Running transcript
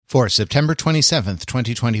For September 27th,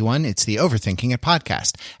 2021, it's the Overthinking It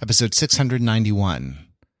podcast, episode 691.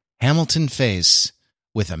 Hamilton Face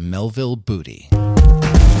with a Melville Booty.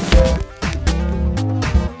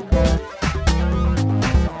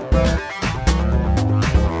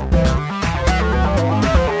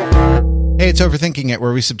 Hey, it's Overthinking It,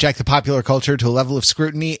 where we subject the popular culture to a level of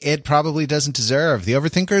scrutiny it probably doesn't deserve. The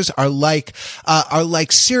Overthinkers are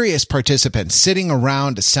like serious participants sitting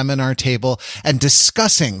around a seminar table and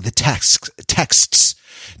discussing the texts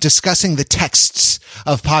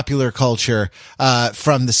of popular culture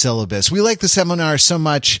from the syllabus. We like the seminar so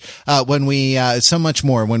much so much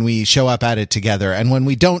more when we show up at it together and when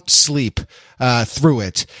we don't sleep through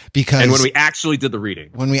it, because and when we actually did the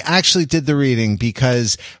reading,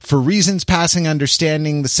 because for reasons passing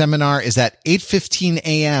understanding, the seminar is at 8:15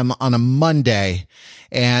 a.m. on a Monday.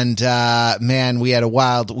 And, man, we had a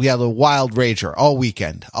wild rager all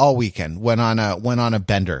weekend, went on a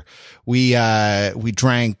bender. We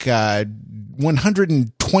drank,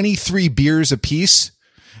 123 beers apiece.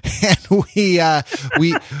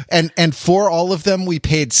 And and for all of them, we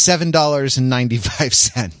paid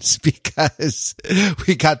 $7.95 because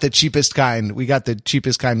we got the cheapest kind. We got the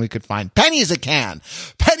cheapest kind we could find. Pennies a can.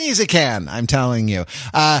 I'm telling you.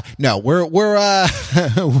 No, we're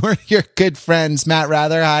your good friends. Matt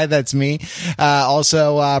Rather. Hi, that's me.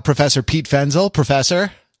 Also, Professor Pete Fenzel.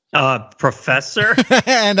 Professor. Professor.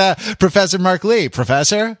 And, Professor Mark Lee.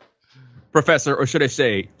 Professor, or should I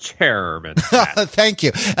say chairman. Thank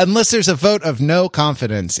you. Unless there's a vote of no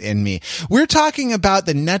confidence in me. We're talking about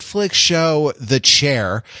the Netflix show The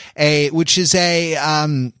Chair, which is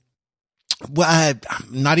I'm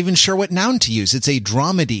not even sure what noun to use. It's a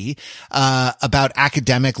dramedy about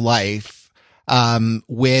academic life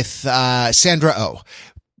with Sandra Oh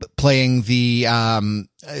playing the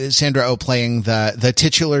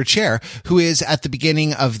titular chair, who is at the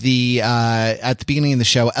beginning of the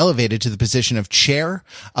show elevated to the position of chair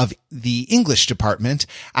of the English department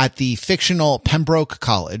at the fictional Pembroke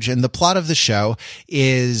College. And the plot of the show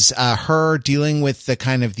is her dealing with the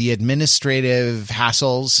kind of the administrative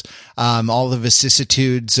hassles, all the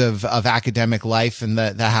vicissitudes of academic life and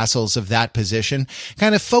the hassles of that position,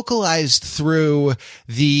 kind of focalized through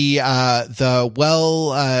the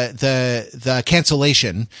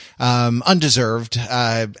cancellation, undeserved,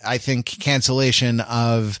 I think, cancellation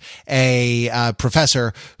of a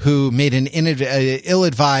professor who made an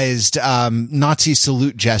ill-advised Nazi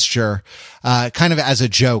salute gesture, kind of as a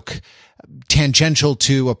joke, tangential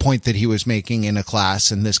to a point that he was making in a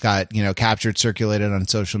class, and this got, captured, circulated on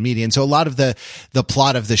social media. And so a lot of the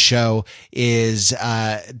plot of the show is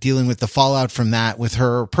dealing with the fallout from that, with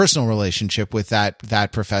her personal relationship with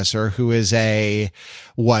that professor, who is a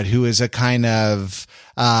kind of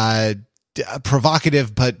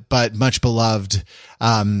provocative but much beloved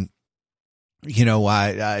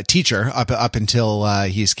teacher up until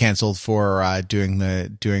he's canceled for doing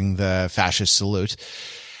the fascist salute.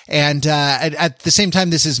 And at the same time,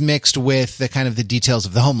 this is mixed with the kind of the details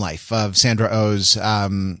of the home life of Sandra Oh's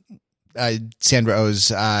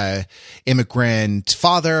immigrant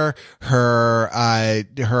father,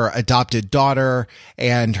 her adopted daughter,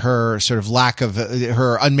 and her sort of lack of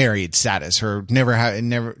her unmarried status. Her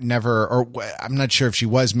never, or I'm not sure if she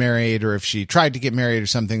was married or if she tried to get married or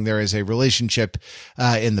something. There is a relationship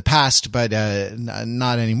in the past, but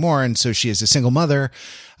not anymore. And so she is a single mother.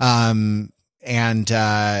 And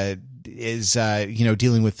is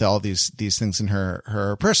dealing with all these things in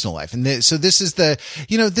her personal life. And so this is the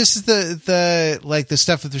like the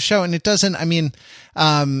stuff of the show. And it doesn't,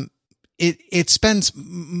 it spends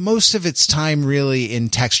most of its time really in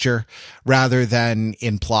texture rather than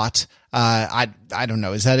in plot. I don't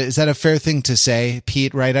know. Is that a fair thing to say,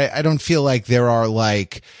 Pete? Right? I don't feel like there are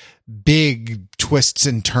like big twists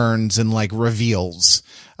and turns and like reveals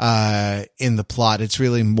in the plot. It's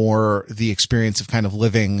really more the experience of kind of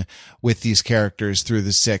living with these characters through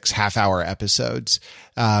the 6 half-hour episodes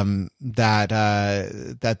that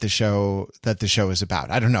the show is about.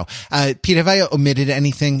 I don't know. Pete, have I omitted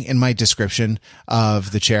anything in my description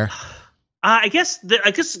of The Chair? I guess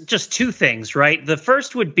just two things, right? The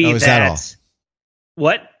first would be that all?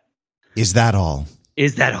 What? Is that all?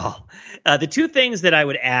 Is that all? The two things that I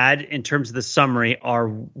would add in terms of the summary are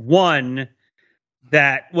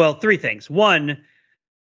three things. One,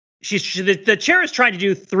 the chair is trying to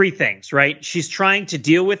do three things, right? She's trying to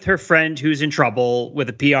deal with her friend who's in trouble with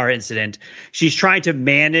a PR incident. She's trying to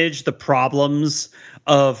manage the problems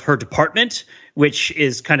of her department, which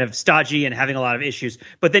is kind of stodgy and having a lot of issues.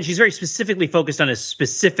 But then she's very specifically focused on a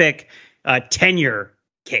specific tenure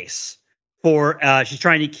case. She's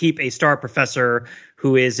trying to keep a star professor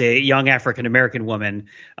who is a young African-American woman.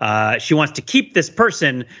 She wants to keep this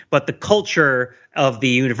person, but the culture of the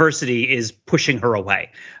university is pushing her away,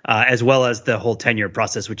 as well as the whole tenure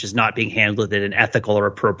process, which is not being handled in an ethical or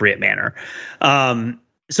appropriate manner.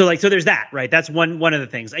 So there's that, right? That's one of the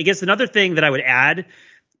things. I guess another thing that I would add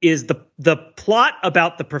is the plot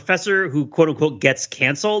about the professor who quote unquote gets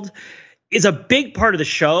canceled is a big part of the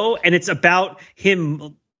show. And it's about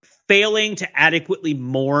him failing to adequately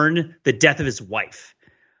mourn the death of his wife,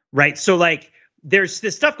 right? So like there's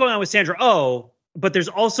this stuff going on with Sandra Oh, but there's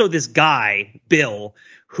also this guy, Bill,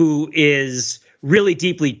 who is really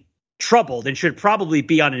deeply troubled and should probably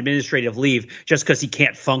be on administrative leave just because he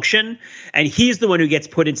can't function. And he's the one who gets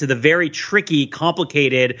put into the very tricky,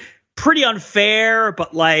 complicated, pretty unfair,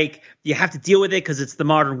 but like you have to deal with it because it's the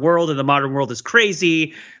modern world and the modern world is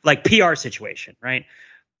crazy, like PR situation, right?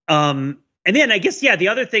 And then I guess, yeah, the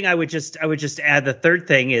other thing I would just add, the third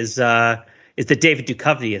thing is that David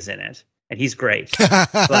Duchovny is in it. And he's great.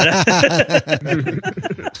 But,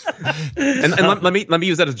 and let me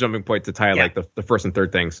use that as a jumping point to tie like the first and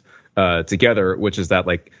third things together, which is that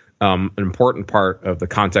like an important part of the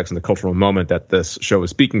context and the cultural moment that this show is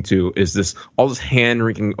speaking to is this all this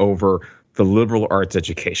hand-wringing over the liberal arts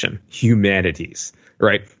education, humanities,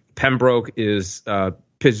 right? Pembroke is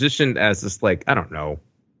positioned as this like, I don't know,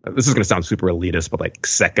 this is going to sound super elitist, but like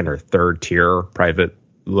second or third tier private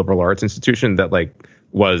liberal arts institution that like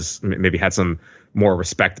was maybe had some more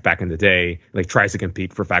respect back in the day, like tries to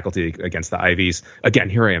compete for faculty against the Ivies. Again,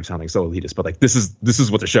 here I am sounding so elitist, but like this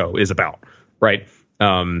is what the show is about, right?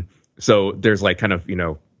 So there's like kind of, you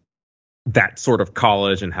know, that sort of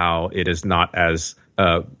college and how it is not as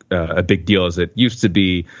a big deal as it used to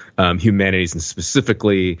be. Humanities and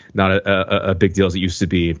specifically not a big deal as it used to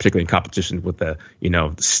be, particularly in competition with the, you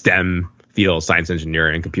know, STEM field, science,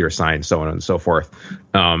 engineering, computer science, so on and so forth.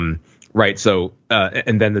 Right. So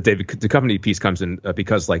and then the David Duchovny piece comes in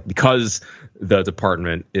because the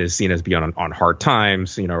department is seen as being on hard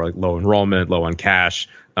times, you know, like low enrollment, low on cash,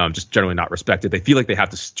 just generally not respected. They feel like they have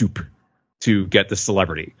to stoop to get the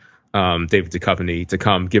celebrity, David Duchovny, to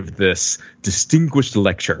come give this distinguished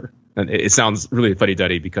lecture. And it sounds really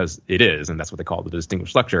fuddy-duddy because it is, and that's what they call the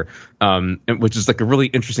distinguished lecture, and which is like a really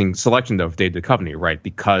interesting selection of David Duchovny, right?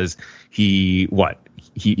 Because he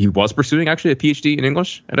was pursuing actually a PhD in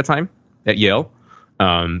English at a time at Yale,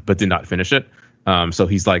 but did not finish it. So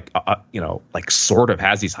he's like, you know, like sort of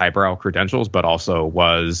has these highbrow credentials, but also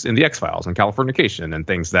was in the X-Files and Californication and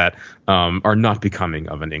things that are not becoming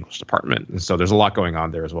of an English department. And so there's a lot going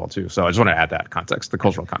on there as well, too. So I just want to add that context, the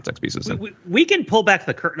cultural context pieces. We can pull back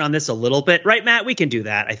the curtain on this a little bit, right, Matt? We can do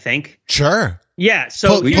that, I think. Sure. Yeah.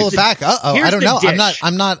 So pull it back. I don't know.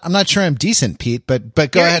 I'm not sure I'm decent, Pete, but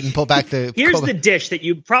go ahead and pull back the. Here's the dish that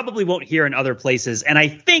you probably won't hear in other places. And I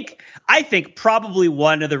think probably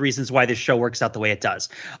one of the reasons why this show works out the way it does.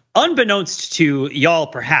 Unbeknownst to y'all,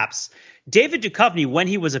 perhaps, David Duchovny, when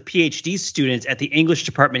he was a PhD student at the English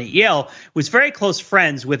department at Yale, was very close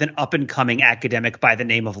friends with an up-and-coming academic by the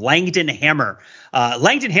name of Langdon Hammer.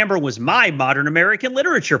 Langdon Hammer was my modern American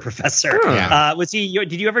literature professor. Was he?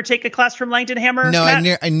 Did you ever take a class from Langdon Hammer? No,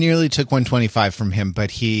 I nearly took 125 from him,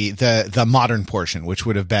 but the modern portion, which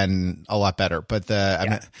would have been a lot better. But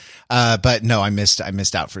but no, I missed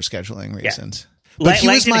out for scheduling reasons. Yeah. But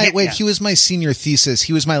he was my senior thesis.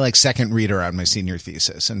 He was my like second reader on my senior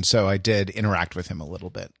thesis. And so I did interact with him a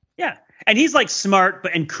little bit. Yeah. And he's like smart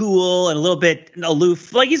and cool and a little bit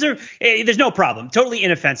aloof. Like there's no problem. Totally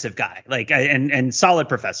inoffensive guy, like and solid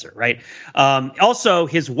professor, right? Also,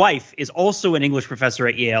 his wife is also an English professor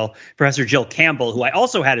at Yale, Professor Jill Campbell, who I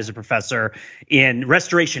also had as a professor in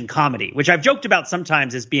Restoration Comedy, which I've joked about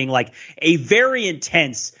sometimes as being like a very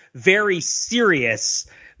intense, very serious,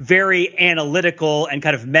 very analytical and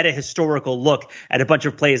kind of meta-historical look at a bunch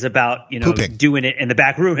of plays about, you know, pooping. Doing it in the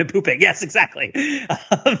back room and pooping. Yes, exactly.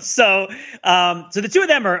 So the two of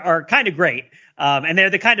them are kind of great. And they're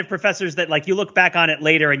the kind of professors that like you look back on it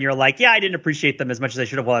later and you're like, yeah, I didn't appreciate them as much as I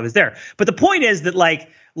should have while I was there. But the point is that like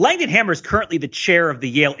Langdon Hammer is currently the chair of the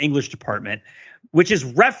Yale English department, which is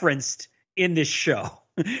referenced in this show.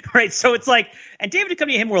 Right. So it's like, and David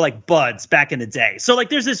Duchovny and him were like buds back in the day. So like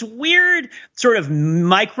there's this weird sort of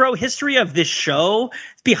micro history of this show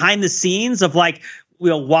behind the scenes of like, you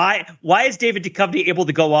know, why is David Duchovny able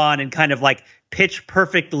to go on and kind of like pitch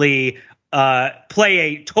perfectly play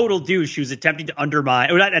a total douche who's attempting to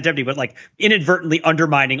undermine, or not attempting, but like inadvertently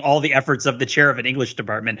undermining all the efforts of the chair of an English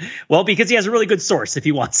department? Well, because he has a really good source if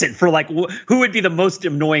he wants it for like who would be the most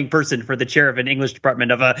annoying person for the chair of an English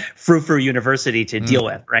department of a frou-frou university to deal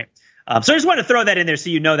with, right? So I just want to throw that in there so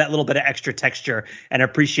you know that little bit of extra texture and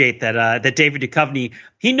appreciate that that David Duchovny,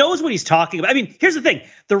 he knows what he's talking about. I mean, here's the thing.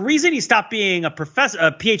 The reason he stopped being a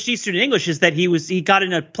PhD student in English is that he got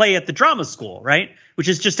in a play at the drama school, right? Which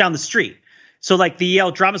is just down the street. So like the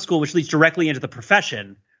Yale Drama School, which leads directly into the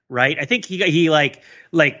profession, right? I think he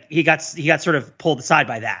got sort of pulled aside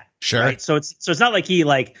by that. Sure. Right? So it's not like he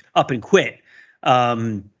like up and quit.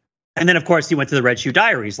 And then, of course, he went to the Red Shoe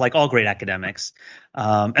Diaries, like all great academics.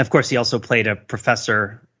 And of course, he also played a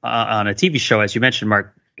professor on a TV show, as you mentioned,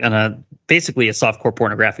 Mark, on basically a softcore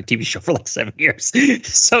pornographic TV show for like 7 years.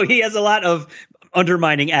 So he has a lot of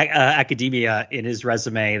undermining academia in his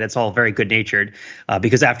resume. That's all very good-natured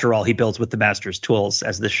because, after all, he builds with the master's tools,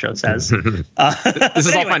 as this show says. This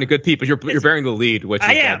is all fine and good, Pete, but you're bearing the lead, which is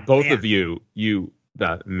that both of you,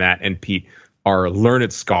 Matt and Pete, are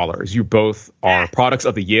learned scholars. You both are products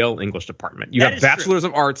of the Yale English department. You have bachelors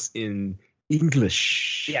of arts in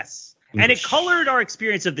English. Yes. And it colored our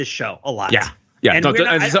experience of this show a lot. Yeah. And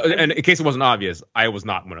in case it wasn't obvious, I was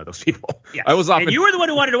not one of those people. Yeah. I was often, and you were the one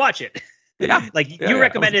who wanted to watch it. Yeah. You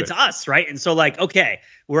recommended it to us, right? And so like, okay,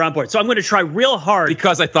 we're on board. So I'm going to try real hard.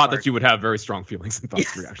 Because I thought that you would have very strong feelings and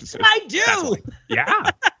thoughts and reactions to it. I do.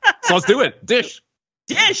 Yeah. So let's do it. Dish.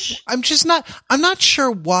 I'm not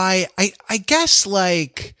sure why. I guess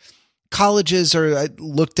like colleges are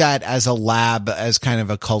looked at as a lab, as kind of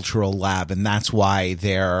a cultural lab, and that's why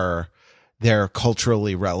they're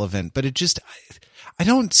culturally relevant. But I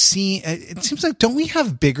don't see, it seems like, don't we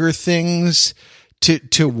have bigger things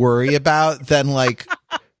to worry about than like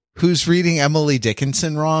who's reading Emily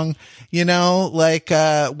Dickinson wrong? You know, like,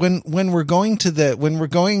 when we're going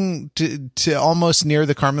to almost near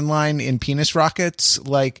the Kármán line in Penis Rockets,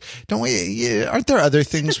 like, aren't there other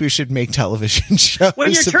things we should make television shows?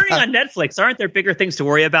 When you're turning on Netflix, aren't there bigger things to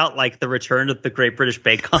worry about, like the return of the Great British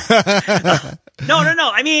Bake Off? No.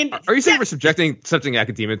 I mean, are you saying we're subjecting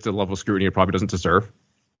academia to the level of scrutiny it probably doesn't deserve?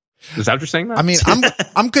 Is that what you're saying, Matt? I mean,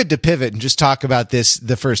 I'm good to pivot and just talk about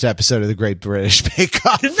the first episode of the Great British Bake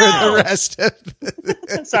Off for the rest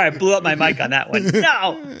of. Sorry, I blew up my mic on that one.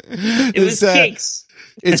 No, it was cakes.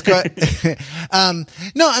 It's good.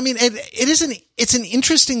 No, I mean, it's an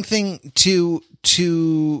interesting thing to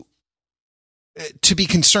be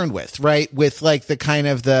concerned with, right? With like the kind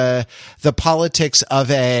of the politics of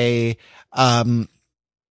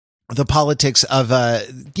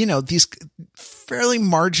these fairly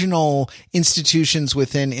marginal institutions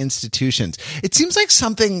within institutions. It seems like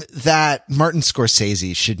something that Martin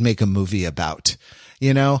Scorsese should make a movie about,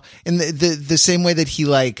 you know, in the same way that he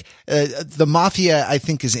like, the mafia, I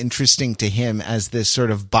think, is interesting to him as this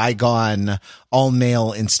sort of bygone all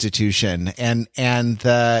male institution. And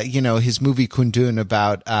his movie Kundun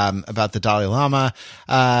about the Dalai Lama,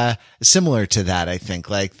 similar to that, I think,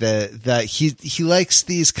 like he likes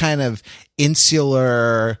these kind of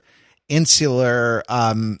insular,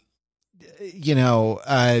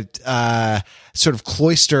 sort of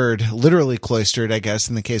cloistered, literally cloistered, I guess,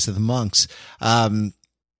 in the case of the monks,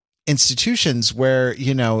 institutions where,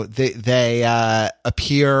 you know, they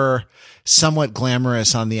appear somewhat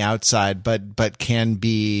glamorous on the outside, but can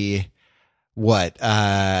be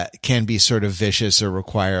sort of vicious or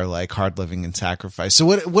require like hard living and sacrifice. So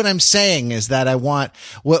what I'm saying is that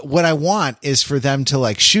what I want is for them to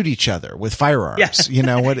like shoot each other with firearms. Yeah. You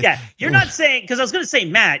know what? Yeah. You're not saying, because I was going to say,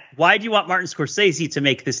 Matt, why do you want Martin Scorsese to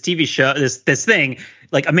make this TV show, this thing?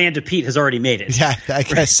 Like Amanda Peet has already made it. Yeah, I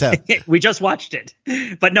guess so. We just watched it.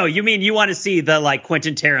 But no, you mean you want to see the like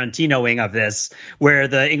Quentin Tarantino-ing of this, where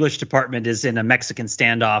the English department is in a Mexican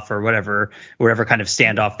standoff or whatever kind of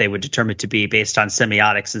standoff they would determine to be based on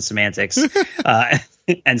semiotics and semantics,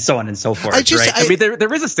 and so on and so forth. I mean,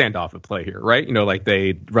 there is a standoff at play here, right? You know, like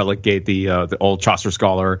they relegate the old Chaucer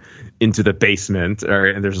scholar into the basement,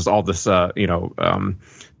 and there's just all this,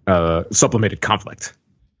 sublimated conflict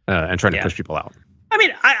and trying to push people out. I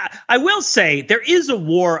mean, I will say there is a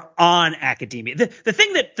war on academia. The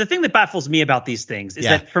thing that baffles me about these things is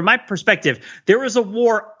that, from my perspective, there is a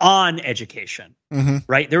war on education. Mm-hmm.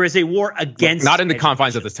 Right? There is a war against. Not in the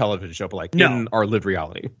confines of this television show, but like in our lived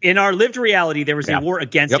reality. In our lived reality, there was a war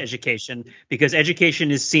against education, because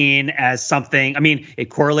education is seen as something. I mean, it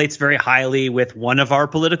correlates very highly with one of our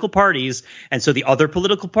political parties, and so the other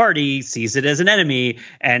political party sees it as an enemy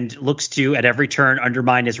and looks to, at every turn,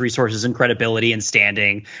 undermine its resources and credibility and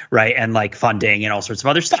standing, right, and like funding and all sorts of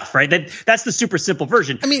other stuff, right? That's the super simple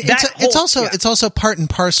version. I mean, it's also part and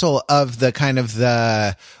parcel of the kind of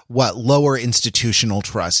the lower institutional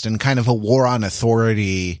trust and kind of a war on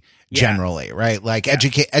authority generally, right? Like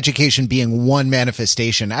education being one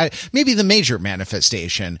manifestation, maybe the major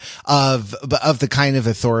manifestation of the kind of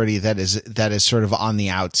authority that is sort of on the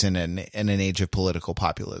outs in an age of political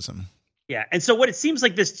populism. Yeah. And so what it seems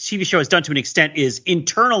like this TV show has done to an extent is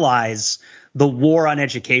internalize the war on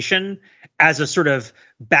education as a sort of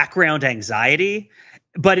background anxiety,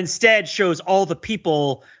 but instead shows all the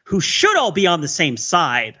people who should all be on the same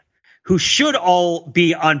side, who should all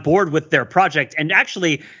be on board with their project. And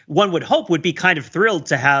actually, one would hope would be kind of thrilled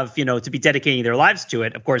to have, to be dedicating their lives to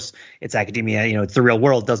it. Of course, it's academia, it's the real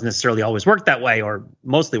world, doesn't necessarily always work that way or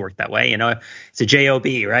mostly work that way. It's a job,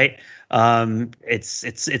 right?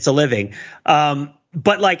 It's a living.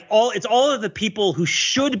 But like it's all of the people who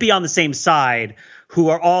should be on the same side who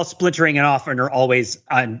are all splintering it off and are always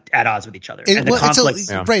at odds with each other. And the conflicts,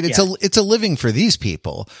 right. It's a living for these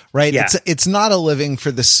people, right? Yeah. It's not a living for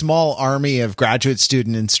the small army of graduate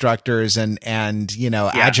student instructors and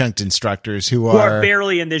adjunct instructors who are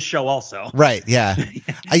barely in this show also. Right. Yeah.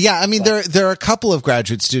 I mean, there are a couple of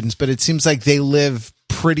graduate students, but it seems like they live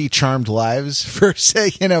pretty charmed lives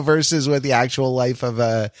versus what the actual life of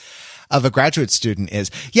a graduate student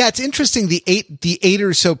is. Yeah, it's interesting. The eight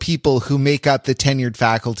or so people who make up the tenured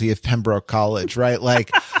faculty of Pembroke College, right?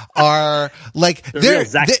 Like are like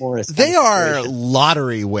they are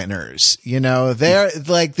lottery winners. They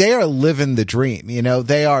are living the dream.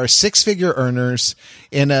 They are 6-figure earners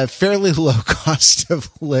in a fairly low cost of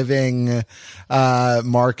living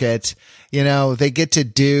market. They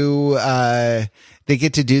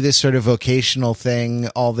get to do this sort of vocational thing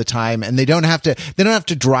all the time, and they don't have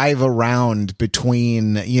to drive around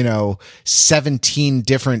between, 17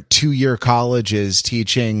 different 2-year colleges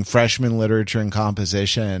teaching freshman literature and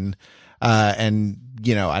composition, and,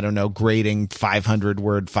 grading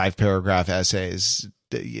 500-word, 5-paragraph essays,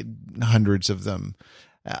 hundreds of them,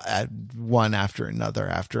 one after another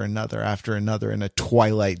in a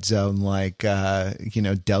twilight zone, like,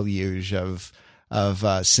 deluge of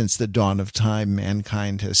since the dawn of time,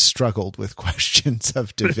 mankind has struggled with questions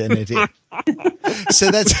of divinity.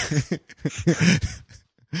 So that's, but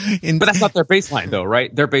that's not their baseline though,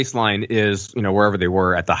 right? Their baseline is, wherever they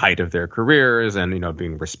were at the height of their careers and,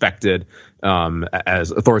 being respected,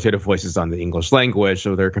 as authoritative voices on the English language.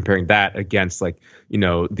 So they're comparing that against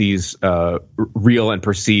these, real and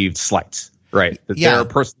perceived slights. Right.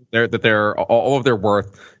 That all of their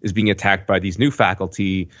worth is being attacked by these new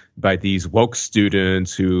faculty, by these woke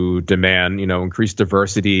students who demand, increased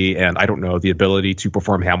diversity and, I don't know, the ability to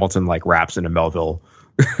perform Hamilton like raps in a Melville.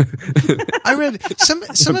 I read some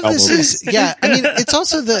of this is, I mean, it's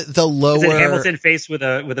also the lower. Is it Hamilton face with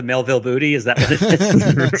a Melville booty? Is that what it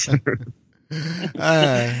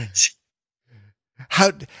is?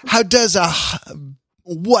 How does a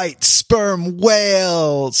white sperm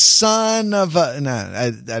whale, son of a, no, I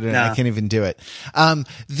don't know. I can't even do it.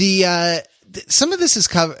 Some of this is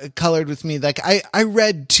colored with me. Like I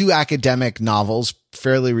read 2 academic novels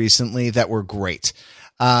fairly recently that were great.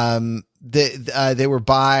 They were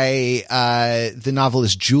by, the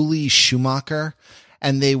novelist Julie Schumacher,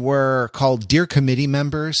 and they were called Dear Committee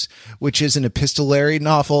Members, which is an epistolary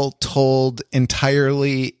novel told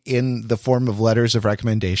entirely in the form of letters of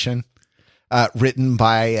recommendation. Written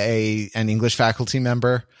by an English faculty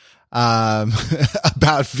member,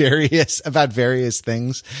 about various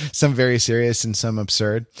things, some very serious and some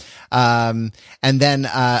absurd. And then,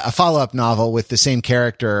 a follow-up novel with the same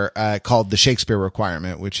character, called The Shakespeare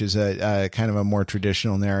Requirement, which is a kind of a more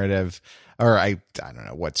traditional narrative, or I don't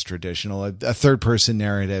know what's traditional, a third person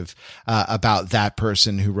narrative, about that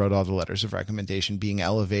person who wrote all the letters of recommendation being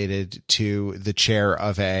elevated to the chair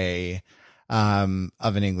of an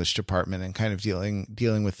English department and kind of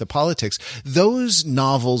dealing with the politics. Those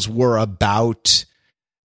novels were about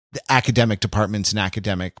the academic departments and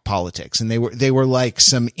academic politics. And they were like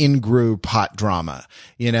some in-group hot drama,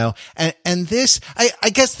 and this, I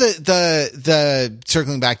guess the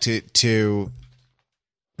circling back to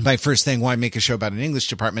my first thing, why make a show about an English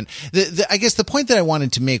department? I guess the point that I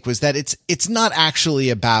wanted to make was that it's not actually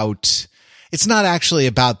about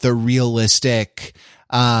the realistic,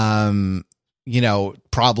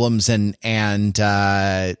 problems and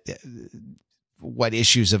what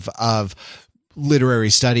issues of literary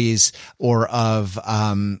studies or of,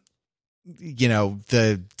 the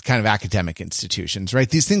kind of academic institutions, right?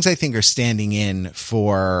 These things I think are standing in as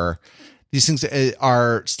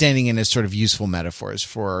sort of useful metaphors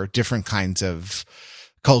for different kinds of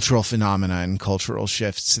cultural phenomena and cultural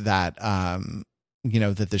shifts that,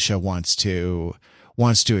 that the show wants to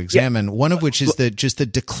examine. Yeah. One of which is the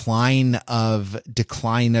decline of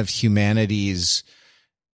humanities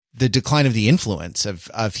decline of the influence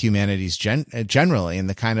of humanities generally, and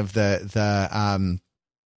the kind of the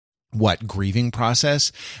grieving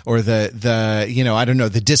process, or the I don't know,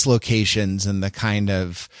 the dislocations and the kind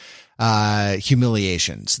of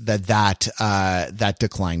humiliations that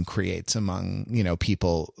decline creates among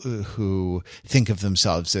people who think of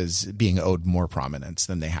themselves as being owed more prominence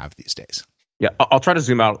than they have these days. Yeah, I'll try to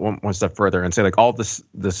zoom out one step further and say, like, all this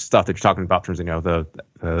stuff that you're talking about in terms of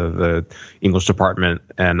the English department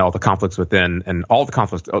and all the conflicts within, and all the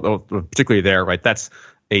conflicts, particularly there, right? That's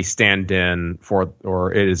a stand-in for,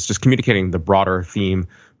 or it is just communicating the broader theme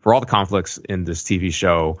for all the conflicts in this TV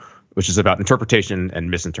show, which is about interpretation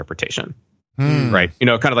and misinterpretation. Right.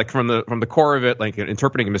 Kind of like from the core of it, like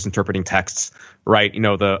interpreting and misinterpreting texts. Right.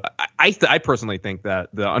 I personally think that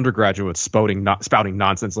the undergraduates spouting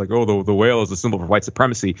nonsense like, oh, the whale is a symbol for white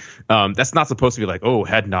supremacy. That's not supposed to be like, oh,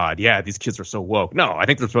 head nod. Yeah, these kids are so woke. No, I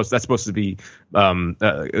think that's supposed to be seen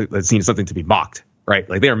as something to be mocked. Right.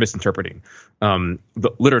 Like, they are misinterpreting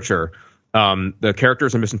the literature. The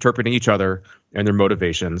characters are misinterpreting each other and their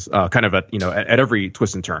motivations, kind of at every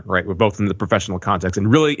twist and turn, right? We're both in the professional context, and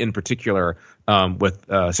really in particular with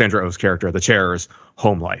Sandra Oh's character, the chair's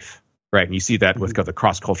home life, right? And you see that with the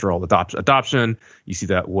cross-cultural adoption. You see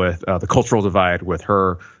that with the cultural divide with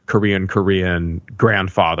her Korean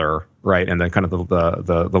grandfather, right? And then kind of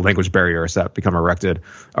the language barriers that become erected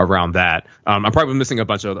around that. I'm probably missing a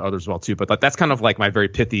bunch of others as well too, but that's kind of like my very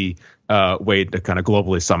pithy way to kind of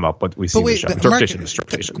globally sum up what we see in the show.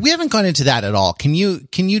 Interpretation. We haven't gone into that at all. Can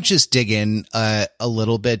you just dig in a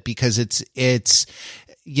little bit, because it's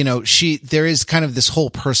there is kind of this whole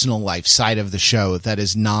personal life side of the show that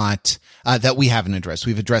is not that we haven't addressed.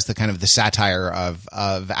 We've addressed the kind of the satire of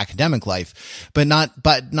academic life, but not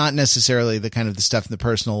necessarily the kind of the stuff in the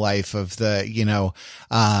personal life of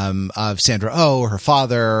of Sandra Oh, her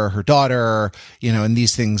father, her daughter, and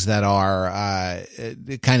these things that are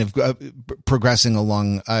kind of progressing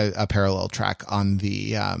along a parallel track on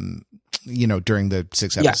the during the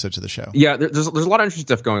 6 episodes of the show. Yeah, there's a lot of interesting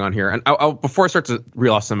stuff going on here. And I'll before I start to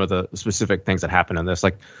reel off some of the specific things that happen in this,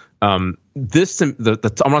 like I want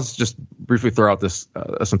to just briefly throw out this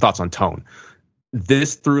some thoughts on tone.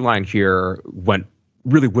 This through line here went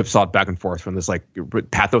really whipsawed back and forth from this like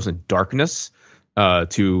pathos and darkness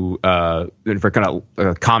to for kind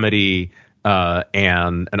of comedy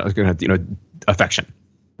and affection.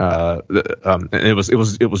 It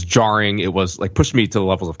was jarring. It was like pushed me to the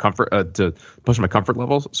levels of comfort, to push my comfort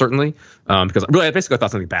levels, certainly, because really I basically thought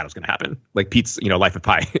something bad was going to happen, like Pete's Life of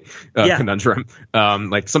Pi conundrum.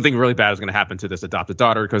 Like something really bad was going to happen to this adopted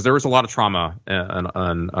daughter, because there was a lot of trauma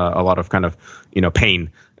and a lot of kind of pain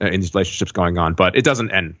in these relationships going on, but it doesn't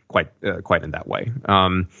end quite in that way.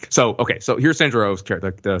 So here's Sandra Oh's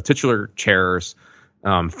character, the titular chair's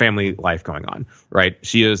family life going on, right?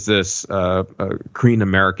 She is this Korean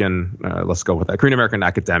American, let's go with that, Korean American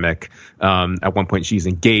academic. At one point, she's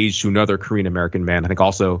engaged to another Korean American man, I think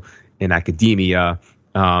also in academia,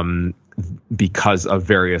 because of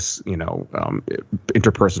various,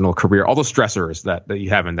 interpersonal career, all those stressors that you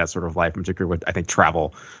have in that sort of life, in particular with, I think,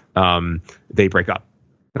 travel. They break up.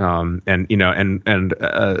 Sandra,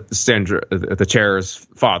 the chair's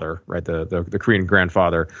father, right, the Korean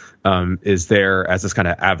grandfather, is there as this kind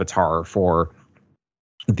of avatar for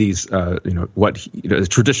these,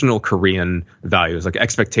 traditional Korean values, like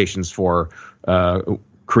expectations for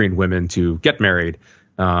Korean women to get married,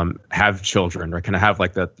 have children, or kind of have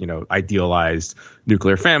like that, idealized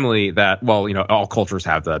nuclear family that, all cultures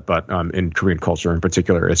have that, but in Korean culture in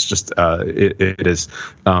particular, it's just it is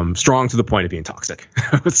strong to the point of being toxic,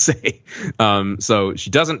 I would say. So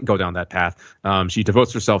she doesn't go down that path. She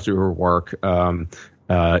devotes herself to her work.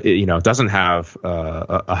 Doesn't have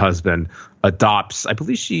a husband. Adopts. I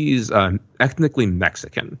believe she's ethnically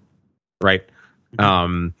Mexican, right?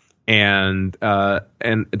 And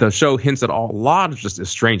the show hints at a lot of just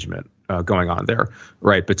estrangement going on there,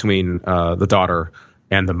 right, between the daughter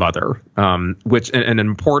and the mother, which and an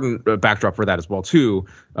important backdrop for that as well too,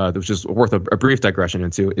 which is worth a brief digression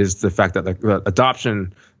into, is the fact that the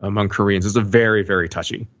adoption among Koreans is a very, very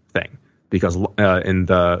touchy thing, because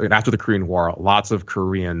after the Korean War, lots of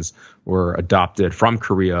Koreans were adopted from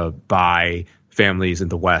Korea by families in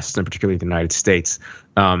the West, and particularly the United States.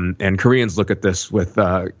 And Koreans look at this with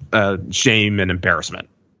shame and embarrassment.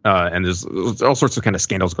 And there's all sorts of kind of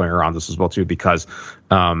scandals going around this as well, too, because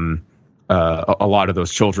a lot of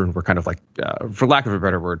those children were kind of like, for lack of a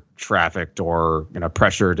better word, trafficked or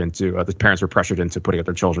pressured into, the parents were pressured into putting up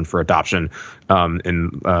their children for adoption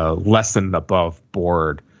in less than above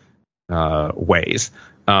board ways.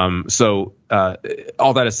 So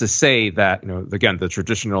all that is to say that, again, the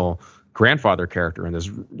traditional grandfather character in this,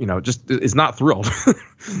 just is not thrilled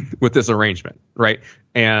with this arrangement, right?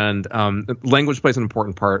 And language plays an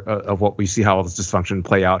important part of what we see how all this dysfunction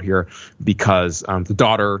play out here, because the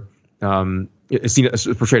daughter is seen as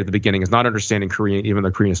portrayed at the beginning as not understanding Korean, even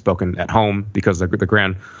though Korean is spoken at home, because the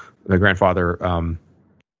grandfather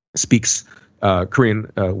speaks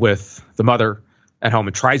Korean with the mother at home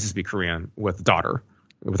and tries to speak Korean with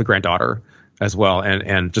the granddaughter as well,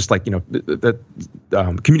 and just like the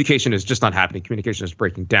communication is just not happening. Communication is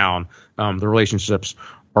breaking down. The relationships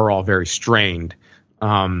are all very strained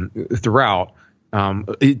throughout.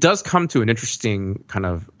 It does come to an interesting kind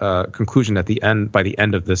of conclusion at the end, by the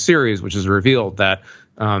end of the series, which is revealed that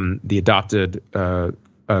the adopted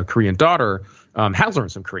Korean daughter has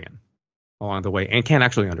learned some Korean along the way and can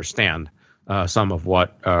actually understand some of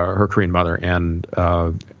what her Korean mother and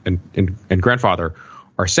grandfather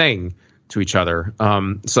are saying to each other.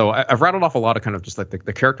 So I've rattled off a lot of kind of just like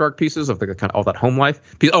the character arc pieces of the kind of all that home life.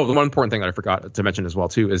 Oh, the one important thing that I forgot to mention as well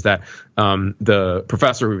too is that the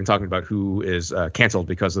professor we've been talking about, who is canceled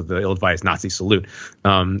because of the ill-advised Nazi salute,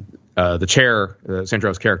 the chair,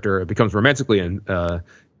 Sandro's character, becomes romantically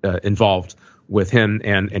involved with him,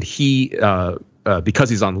 and he because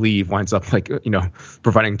he's on leave, winds up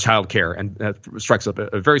providing childcare, and strikes up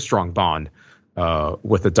a very strong bond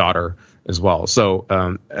with the daughter as well. So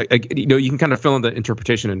you can kind of fill in the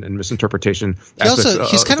interpretation and misinterpretation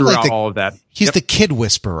he's kind of like all of that. He's the kid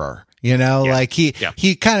whisperer, like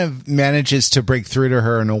he kind of manages to break through to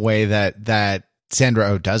her in a way that Sandra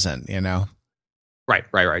Oh doesn't, Right.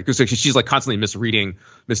 Because she's like constantly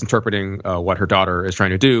misinterpreting what her daughter is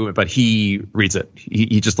trying to do, but he reads it.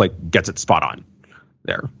 He just like gets it spot on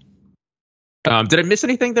there. Did I miss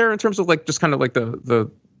anything there in terms of like just kind of like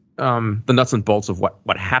the nuts and bolts of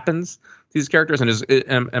what happens to these characters? And is it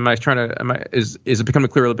becoming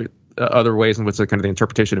clear a little bit other ways in which the kind of the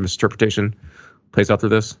interpretation and misinterpretation plays out through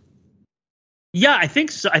this? Yeah, I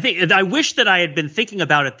think so. I wish that I had been thinking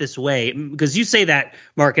about it this way, because you say that,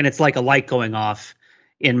 Mark, and it's like a light going off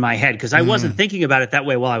in my head, because I wasn't thinking about it that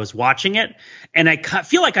way while I was watching it. And I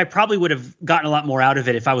feel like I probably would have gotten a lot more out of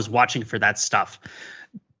it if I was watching for that stuff.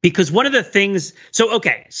 Because one of the things, so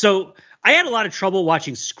I had a lot of trouble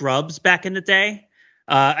watching Scrubs back in the day.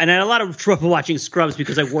 And I had a lot of trouble watching Scrubs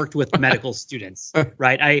because I worked with medical students,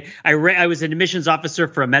 right? I was an admissions officer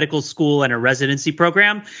for a medical school and a residency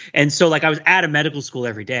program. And so I was at a medical school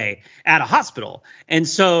every day at a hospital. And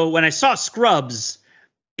so when I saw Scrubs,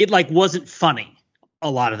 it wasn't funny a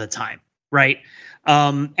lot of the time, right?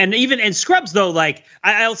 And Scrubs, though,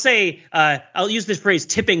 I'll say, I'll use this phrase,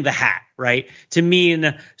 tipping the hat, right? To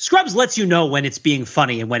mean Scrubs lets you know when it's being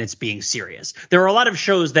funny and when it's being serious. There are a lot of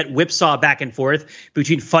shows that whipsaw back and forth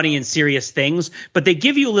between funny and serious things, but they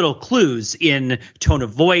give you little clues in tone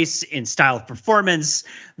of voice, in style of performance,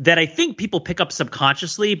 that I think people pick up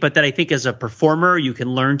subconsciously, but that I think as a performer you can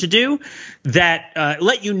learn to do, that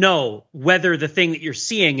let you know whether the thing that you're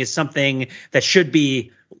seeing is something that it should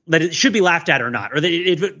be laughed at or not, or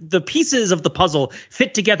that the pieces of the puzzle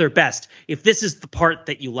fit together best if this is the part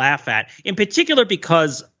that you laugh at, in particular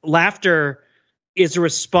because laughter is a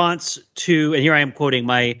response to, and here I am quoting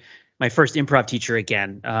my first improv teacher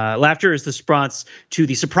again, laughter is the response to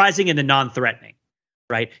the surprising and the non-threatening,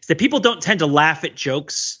 right? It's that people don't tend to laugh at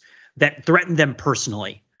jokes that threaten them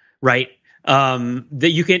personally, right?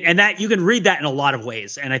 That you can read that in a lot of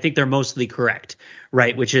ways, and I think they're mostly correct,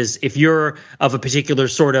 right? Which is, if you're of a particular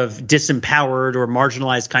sort of disempowered or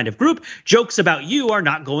marginalized kind of group, jokes about you are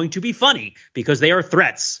not going to be funny because they are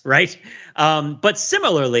threats, right? But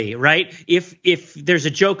similarly, right, if there's a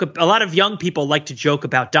joke, a lot of young people like to joke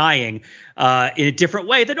about dying in a different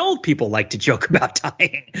way than old people like to joke about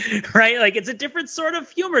dying, right? It's a different sort of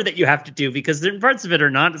humor that you have to do, because certain parts of it are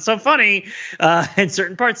not so funny, and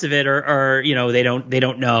certain parts of it are they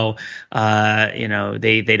don't know,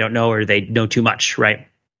 they don't know, or they know too much, right?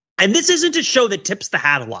 And this isn't a show that tips the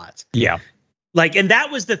hat a lot. Yeah. And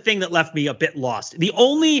that was the thing that left me a bit lost. The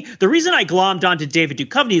reason I glommed onto David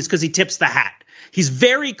Duchovny is because he tips the hat. He's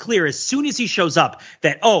very clear as soon as he shows up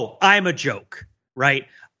that, oh, I'm a joke, right?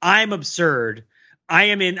 I'm absurd. I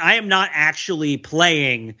am not actually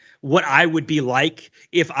playing what I would be like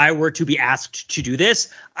if I were to be asked to do this.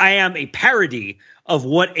 I am a parody of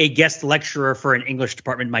what a guest lecturer for an English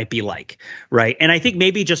department might be like, right? And I think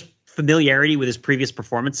maybe just familiarity with his previous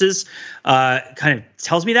performances kind of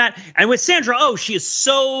tells me that. And with Sandra Oh, she is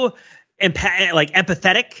so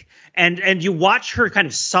empathetic, and you watch her kind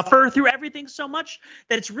of suffer through everything so much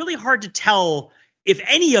that it's really hard to tell if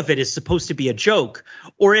any of it is supposed to be a joke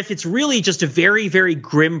or if it's really just a very, very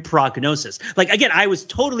grim prognosis. Like, again, I was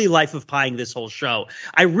totally Life of Pi-ing this whole show.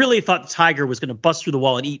 I really thought the tiger was going to bust through the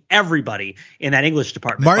wall and eat everybody in that English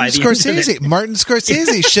department. Martin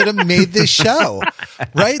Scorsese should have made this show,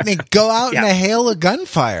 right? And they go out in a hail of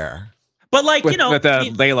gunfire. But like, with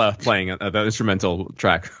Layla playing the instrumental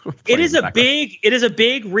track. It is a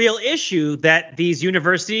big real issue that these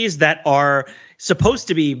universities that are supposed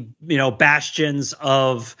to be, bastions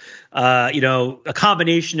of, a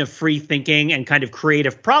combination of free thinking and kind of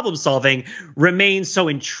creative problem solving remain so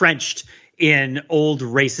entrenched in old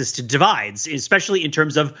racist divides, especially in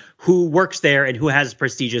terms of who works there and who has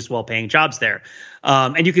prestigious, well-paying jobs there.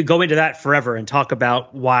 And you could go into that forever and talk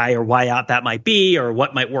about why or why out that might be, or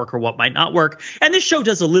what might work or what might not work. And this show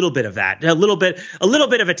does a little bit of that, a little bit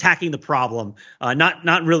of attacking the problem,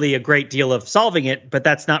 not really a great deal of solving it, but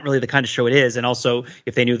that's not really the kind of show it is. And also,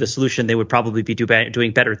 if they knew the solution, they would probably be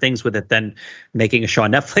doing better things with it than making a show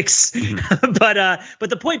on Netflix. Mm-hmm. But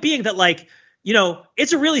the point being that, like,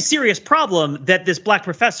 it's a really serious problem that this black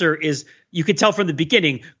professor is, you could tell from the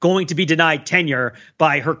beginning, going to be denied tenure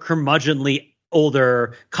by her curmudgeonly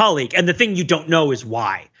older colleague. And the thing you don't know is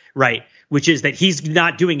why, right? Which is that he's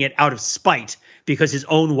not doing it out of spite because his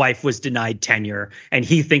own wife was denied tenure and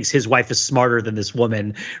he thinks his wife is smarter than this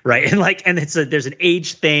woman, right? And there's an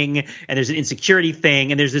age thing and there's an insecurity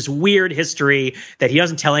thing and there's this weird history that he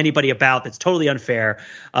doesn't tell anybody about that's totally unfair.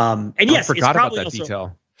 And yes, I forgot about that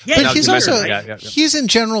detail. Yeah, but he's also, yeah. he's in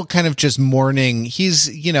general kind of just mourning. He's,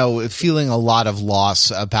 feeling a lot of loss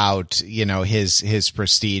about, his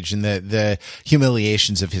prestige and the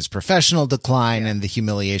humiliations of his professional decline and the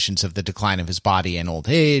humiliations of the decline of his body and old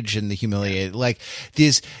age and the like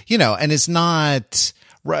these, and it's not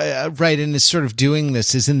right. And is sort of doing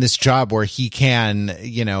this is in this job where he can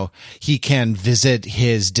visit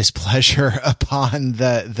his displeasure upon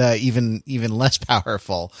the even less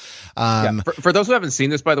powerful. For those who haven't seen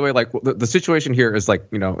this, by the way, like the situation here is like,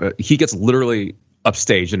 he gets literally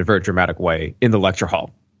upstaged in a very dramatic way in the lecture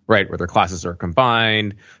hall, right, where their classes are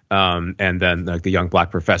combined. And then like the young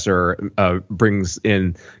black professor gets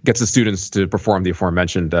the students to perform the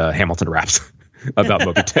aforementioned Hamilton raps about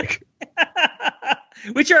Moby Dick.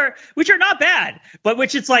 Which are not bad, but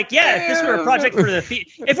which it's like, if this were a project for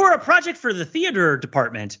if we're a project for the theater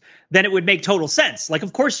department, then it would make total sense. Like,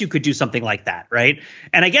 of course you could do something like that, right?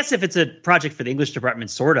 And I guess if it's a project for the English department,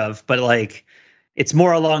 sort of, but like, it's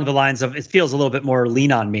more along the lines of, it feels a little bit more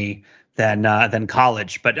Lean on Me than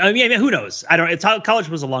college. But I mean, who knows? I don't know. College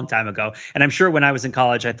was a long time ago. And I'm sure when I was in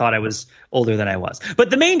college, I thought I was older than I was.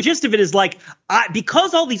 But the main gist of it is like,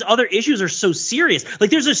 because all these other issues are so serious,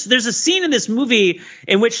 like there's a scene in this movie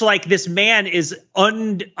in which like this man is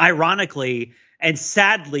unironically and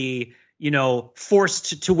sadly,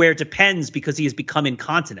 forced to wear Depends because he has become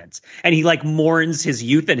incontinent and he like mourns his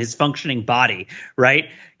youth and his functioning body.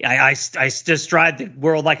 Right. I stride the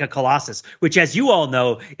world like a colossus, which, as you all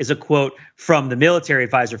know, is a quote from the military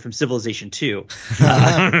advisor from Civilization 2.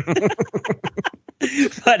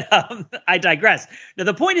 But I digress. Now,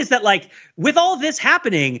 the point is that, like, with all this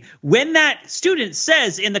happening, when that student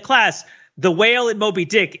says in the class, the whale in Moby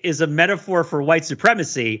Dick is a metaphor for white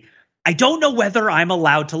supremacy, I don't know whether I'm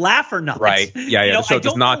allowed to laugh or not. Right. Yeah. The show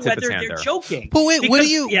does not tip its hand they're there. Joking. But wait, what do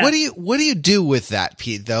you do with that,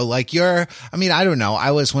 Pete, though? Like I don't know.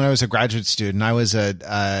 When I was a graduate student, I was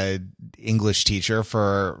a English teacher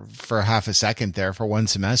for half a second there for one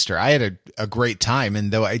semester. I had a great time.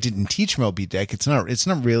 And though I didn't teach Moby Dick, it's not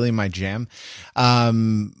really my jam.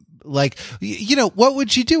 Like, what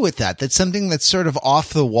would you do with that? That's something that's sort of off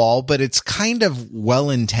the wall, but it's kind of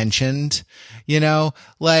well-intentioned,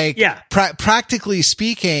 practically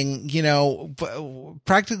speaking,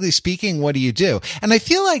 what do you do? And I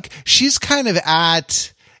feel like she's kind of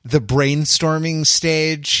at the brainstorming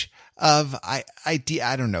stage of, I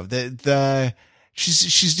don't know,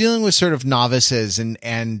 she's dealing with sort of novices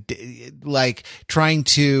and like trying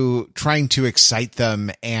to excite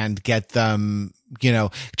them and get them,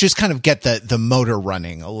 just kind of get the motor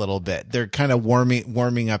running a little bit. They're kind of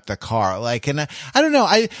warming up the car. Like, and I don't know.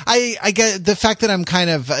 I get the fact that I'm kind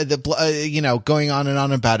of, going on and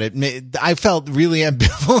on about it. I felt really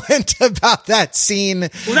ambivalent about that scene.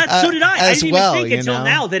 Well, so did I. I didn't even think until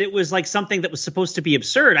now that it was like something that was supposed to be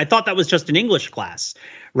absurd. I thought that was just an English class.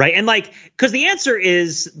 Right. And like, because the answer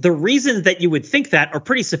is the reasons that you would think that are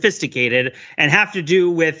pretty sophisticated and have to do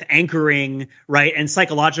with anchoring, right, and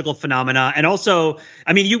psychological phenomena. And also,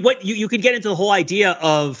 I mean, you could get into the whole idea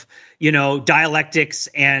of, dialectics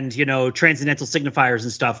and, transcendental signifiers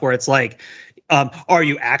and stuff where it's like, Are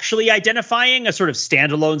you actually identifying a sort of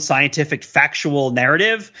standalone scientific factual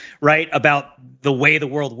narrative, right, about the way the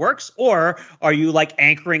world works? Or are you like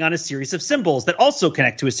anchoring on a series of symbols that also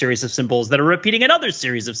connect to a series of symbols that are repeating another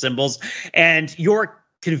series of symbols? And your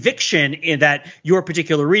conviction in that your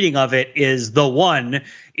particular reading of it is the one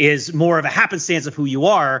is more of a happenstance of who you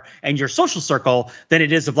are and your social circle than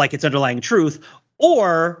it is of like its underlying truth.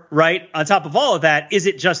 Or, right, on top of all of that, is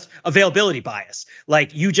it just availability bias?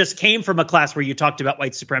 Like you just came from a class where you talked about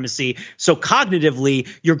white supremacy. So cognitively,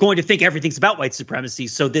 you're going to think everything's about white supremacy.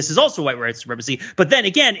 So this is also white supremacy. But then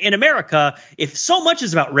again, in America, if so much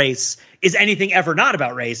is about race, is anything ever not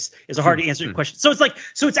about race is a hard to answer question. So it's like,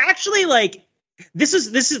 so it's actually like, this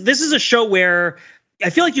is a show where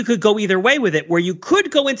I feel like you could go either way with it, where you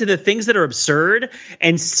could go into the things that are absurd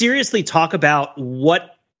and seriously talk about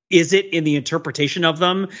what is it in the interpretation of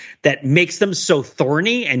them that makes them so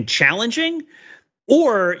thorny and challenging?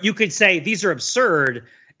 Or you could say these are absurd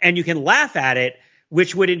and you can laugh at it,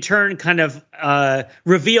 which would in turn kind of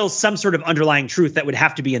reveal some sort of underlying truth that would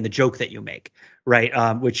have to be in the joke that you make,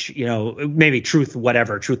 right? Which, you know, maybe truth,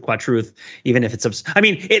 whatever, truth qua truth, even if it's I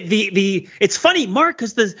mean, it's funny, Mark,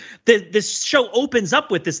 because this show opens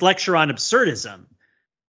up with this lecture on absurdism,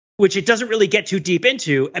 which it doesn't really get too deep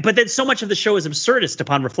into, but then so much of the show is absurdist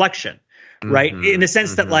upon reflection, right? In the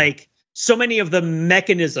sense that like so many of the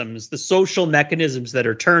mechanisms, the social mechanisms that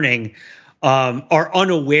are turning are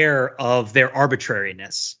unaware of their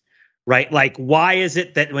arbitrariness, right? Like, why is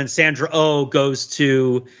it that when Sandra Oh goes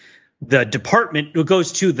to the department,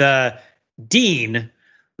 goes to the dean,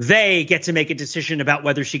 they get to make a decision about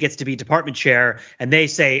whether she gets to be department chair, and they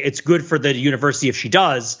say it's good for the university if she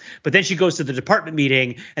does. But then she goes to the department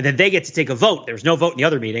meeting, and then they get to take a vote. There's no vote in the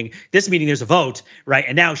other meeting. This meeting, there's a vote, right?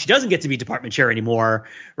 And now she doesn't get to be department chair anymore,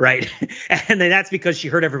 right? And then that's because she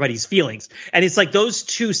hurt everybody's feelings. And it's like those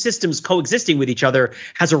two systems coexisting with each other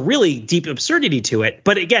has a really deep absurdity to it.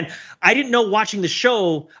 But again, I didn't know watching the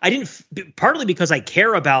show. Partly because I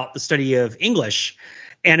care about the study of English,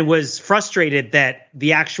 and was frustrated that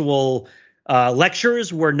the actual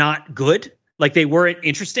lectures were not good. Like they weren't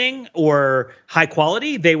interesting or high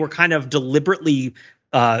quality. They were kind of deliberately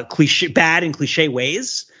bad in cliche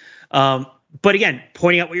ways. But again,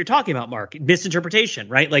 pointing out what you're talking about, Mark, misinterpretation,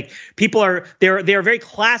 right? Like people there are very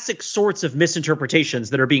classic sorts of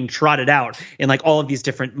misinterpretations that are being trotted out in like all of these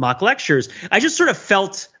different mock lectures. I just sort of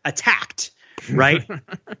felt attacked, right?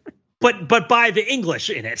 But by the English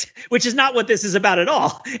in it, which is not what this is about at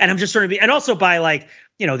all. And I'm just sort of, and also by like,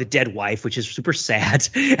 you know, the dead wife, which is super sad.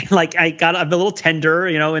 And like I'm a little tender,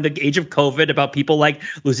 you know, in the age of COVID about people like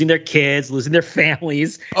losing their kids, losing their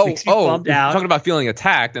families. Talking about feeling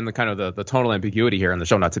attacked and the kind of the tonal ambiguity here in the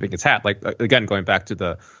show, not tipping its hat. Like again, going back to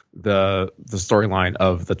the storyline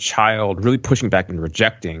of the child really pushing back and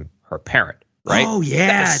rejecting her parent, right? Oh yeah,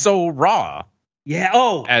 that's so raw. Yeah.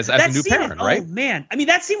 Oh, as a new parent, right? Oh man, I mean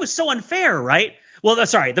that scene was so unfair, right? Well,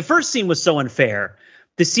 sorry, the first scene was so unfair.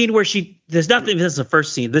 The scene where there's nothing. This is the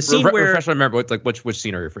first scene. The scene where refresh my memory. Which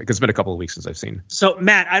scene are you referring? Because it's been a couple of weeks since I've seen. So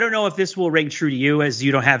Matt, I don't know if this will ring true to you as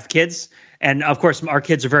you don't have kids, and of course our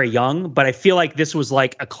kids are very young. But I feel like this was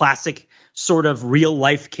like a classic sort of real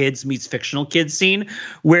life kids meets fictional kids scene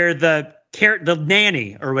where the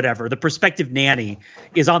nanny or whatever, the prospective nanny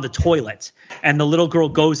is on the toilet and the little girl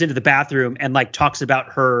goes into the bathroom and like talks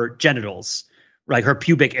about her genitals, like her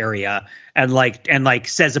pubic area, and like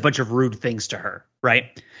says a bunch of rude things to her.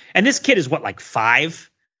 Right. And this kid is what, like 5?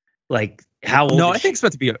 Like how old? No, I think it's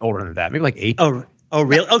meant to be older than that. Maybe like 8. Oh,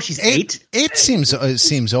 really? Oh, she's 8? 8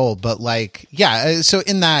 seems old, but like, yeah. So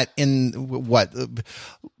in what?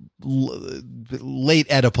 Late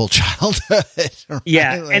Oedipal childhood. Right?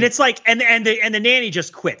 Yeah. And it's like, and the nanny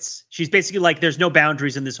just quits. She's basically like, there's no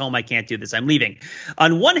boundaries in this home. I can't do this. I'm leaving.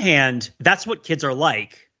 On one hand, that's what kids are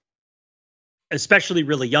like, especially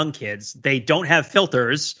really young kids. They don't have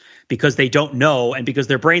filters because they don't know and because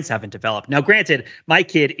their brains haven't developed. Now, granted, my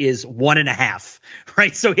kid is 1.5,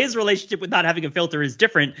 right? So his relationship with not having a filter is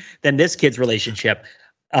different than this kid's relationship.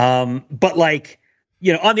 But like,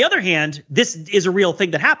 you know, on the other hand, this is a real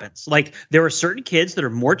thing that happens. Like there are certain kids that are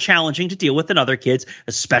more challenging to deal with than other kids,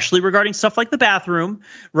 especially regarding stuff like the bathroom,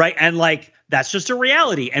 right? And like that's just a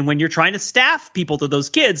reality. And when you're trying to staff people to those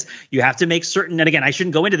kids, you have to make certain, and again, I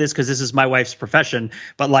shouldn't go into this because this is my wife's profession,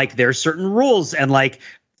 but like there's certain rules and like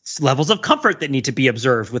levels of comfort that need to be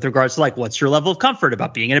observed with regards to like, what's your level of comfort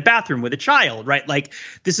about being in a bathroom with a child, right? Like,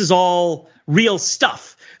 this is all real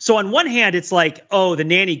stuff. So on one hand, it's like, oh, the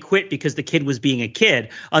nanny quit because the kid was being a kid.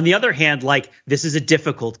 On the other hand, like, this is a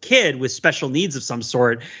difficult kid with special needs of some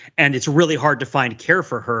sort, and it's really hard to find care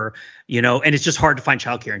for her, and it's just hard to find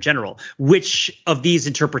childcare in general. Which of these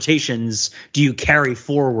interpretations do you carry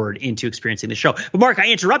forward into experiencing the show? But Mark, I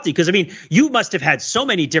interrupted you because, I mean, you must have had so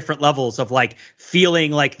many different levels of like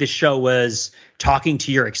feeling like the show was talking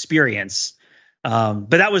to your experience. But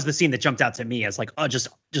that was the scene that jumped out to me as like, oh, just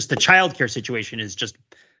the childcare situation is just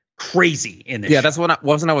crazy in this. Yeah, that's what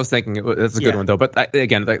I was thinking. That's a good one though. But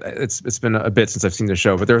again, it's been a bit since I've seen the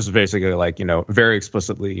show. But there's basically like, very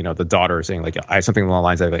explicitly, the daughter saying like, I something along the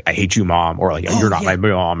lines of like, I hate you, mom, or like, you're not my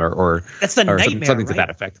mom, or that's the nightmare, something right? to that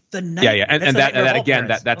effect. The nightmare. Yeah, and that again,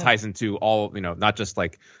 that ties into all, not just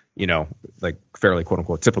like, like fairly quote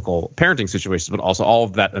unquote typical parenting situations, but also all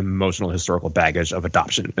of that emotional historical baggage of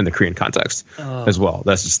adoption in the Korean context as well.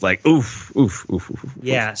 That's just like, oof.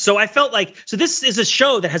 Yeah. So I felt like, this is a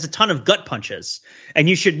show that has a ton of gut punches, and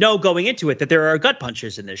you should know going into it that there are gut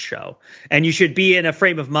punches in this show, and you should be in a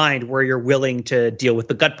frame of mind where you're willing to deal with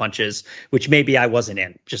the gut punches, which maybe I wasn't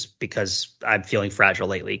in just because I'm feeling fragile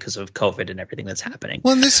lately because of COVID and everything that's happening.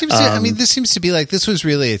 Well, and this seems to, this seems to be like, this was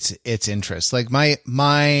really its interest. Like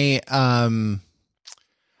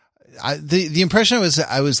the impression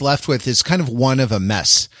I was left with is kind of one of a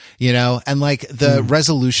mess, and like the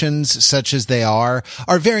resolutions, such as they are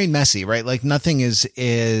very messy, right? Like nothing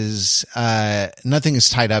is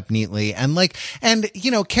tied up neatly. And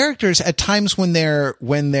characters at times when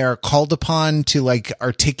they're called upon to like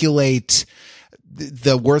articulate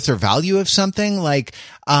the worth or value of something, like,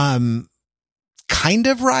 kind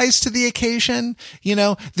of rise to the occasion.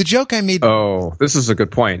 The joke I made. Oh, this is a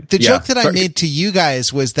good point. The joke that I made to you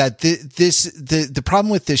guys was that the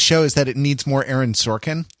problem with this show is that it needs more Aaron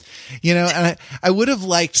Sorkin, and I would have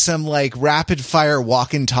liked some like rapid fire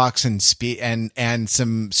walk and talks and and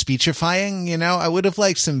some speechifying, I would have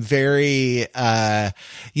liked some very, I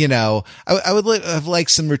would have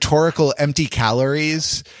liked some rhetorical empty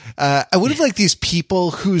calories. I would have liked these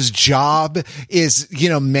people whose job is,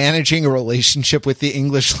 managing a relationship with the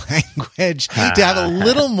English language to have a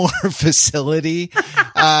little more facility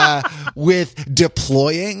with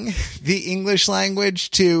deploying the English language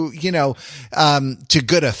to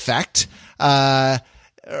good effect.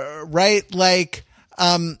 Right? Like,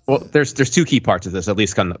 well, there's two key parts of this, at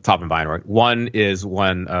least kind of top and bottom. Right? One is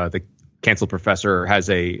when the canceled professor has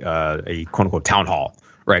a quote unquote town hall,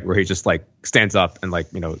 right, where he just like stands up and like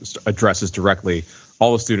addresses directly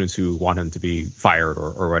all the students who want him to be fired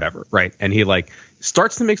or whatever, right? And he like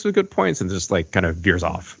starts to make some good points and just like kind of veers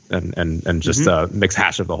off and just makes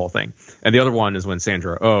hash of the whole thing. And the other one is when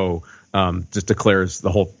Sandra Oh just declares the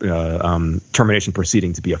whole termination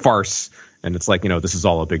proceeding to be a farce, and it's like, this is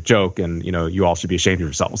all a big joke, and you all should be ashamed of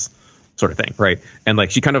yourselves, sort of thing, right? And like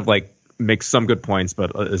she kind of like makes some good points,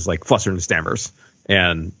 but is like flustered and stammers.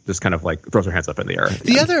 And just kind of like throws her hands up in the air.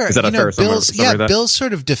 The other, is that a fair summary? Bill's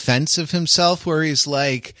sort of defense of himself, where he's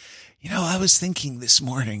like, I was thinking this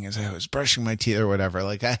morning as I was brushing my teeth or whatever,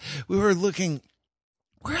 like we were looking.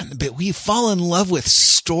 We're on the bit. We fall in love with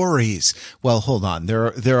stories. Well, hold on. There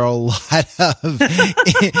are a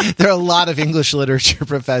lot of English literature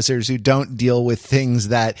professors who don't deal with things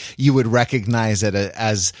that you would recognize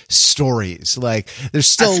as stories. Like there's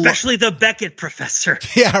still, especially the Beckett professor.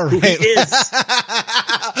 Yeah, right. Who he is.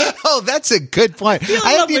 Oh, that's a good point.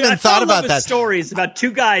 I hadn't even thought about that. Stories about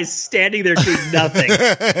two guys standing there doing nothing.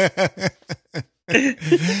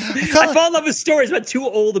 I fall in love with stories about two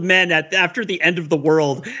old men after the end of the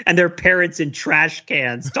world and their parents in trash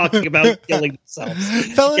cans talking about killing themselves.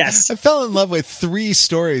 I fell in love with three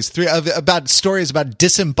stories about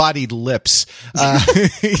disembodied lips.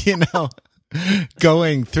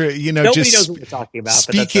 Going through, nobody just knows what we're talking about.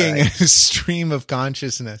 Speaking a stream of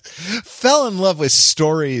consciousness. Fell in love with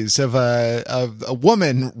stories of a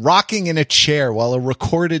woman rocking in a chair while a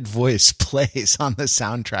recorded voice plays on the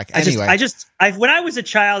soundtrack. Anyway, when I was a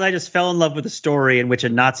child, I just fell in love with a story in which a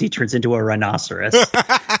Nazi turns into a rhinoceros.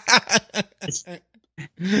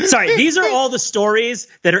 Sorry, these are all the stories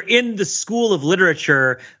that are in the school of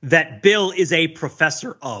literature that Bill is a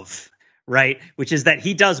professor of. Right, which is that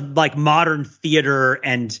he does like modern theater,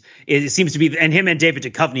 and it seems to be, and him and David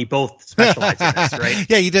Duchovny both specialize in this, right?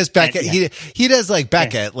 Yeah, he does Beckett. He does like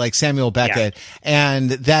Beckett, like Samuel Beckett, and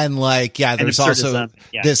then like there's also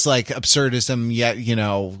this like absurdism. Yet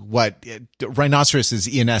what rhinoceros is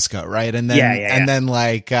Ionesco, right? And then and then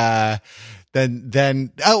like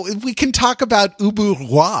then we can talk about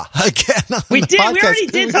Ubu Roi again. We already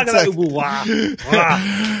did talk about Ubu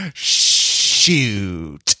Roi.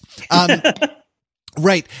 Shoot.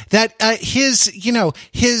 Right. That,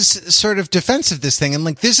 his sort of defense of this thing, and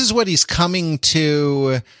like, this is what he's coming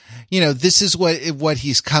to, this is what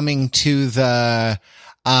he's coming to the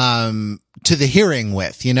hearing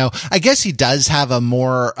with, I guess he does have a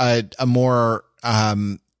more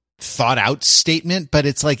thought out statement, but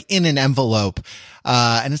it's like in an envelope.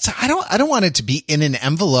 And it's, I don't want it to be in an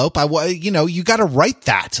envelope. You got to write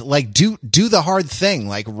that, like do the hard thing,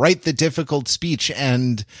 like write the difficult speech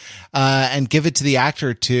and give it to the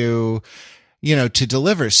actor to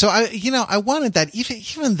deliver. So I wanted that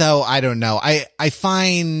even though I don't know, I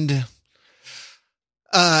find,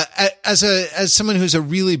 as someone who's a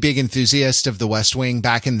really big enthusiast of The West Wing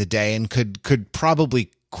back in the day and could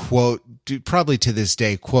probably to this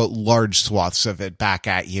day quote large swaths of it back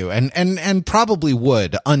at you and probably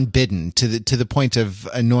would unbidden to the point of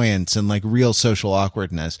annoyance and like real social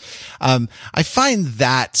awkwardness. I find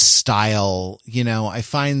that style, I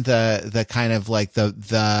find the kind of like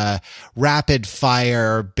the rapid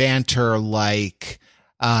fire banter like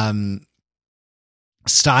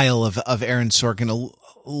style of Aaron Sorkin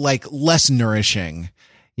like less nourishing,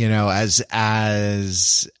 as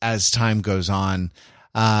time goes on.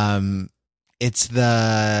 It's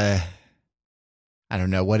I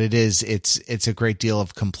don't know what it is. It's a great deal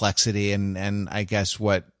of complexity and I guess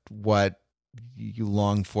what you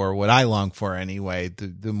long for, what I long for anyway,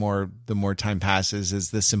 the more time passes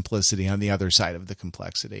is the simplicity on the other side of the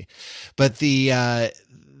complexity. But it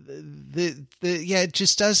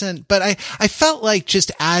just doesn't, but I felt like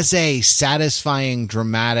just as a satisfying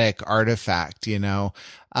dramatic artifact, it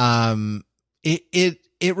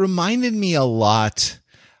reminded me a lot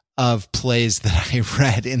of plays that I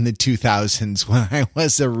read in the 2000s when I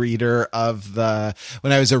was a reader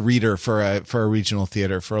for a regional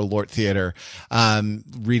theater, for a LORT theater,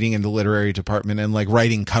 reading in the literary department and like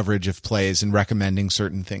writing coverage of plays and recommending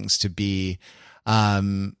certain things to be,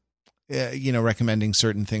 to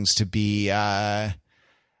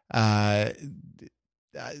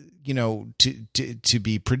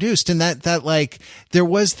be produced. And that like, there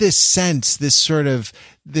was this sense, this sort of,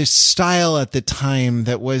 this style at the time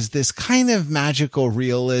that was this kind of magical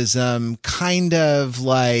realism, kind of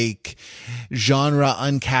like genre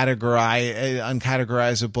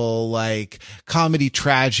uncategorizable, like comedy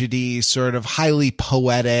tragedy, sort of highly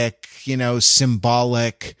poetic,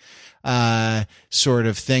 symbolic, sort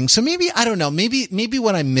of thing. So maybe, I don't know, maybe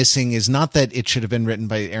what I'm missing is not that it should have been written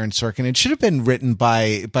by Aaron Sorkin. It should have been written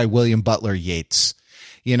by William Butler Yeats,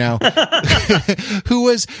 who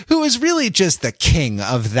was really just the king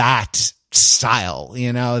of that style,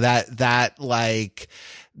 that like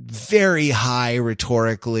very high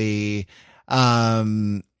rhetorically,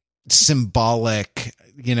 symbolic,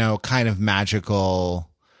 kind of magical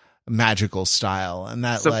style. And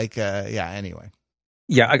that anyway.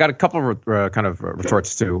 Yeah, I got a couple of kind of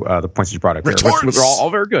retorts to the points you brought up here, which are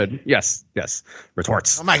all very good. Yes,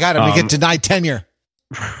 retorts. Oh my God, I'm gonna get denied tenure.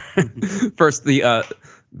 First, the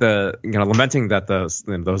lamenting that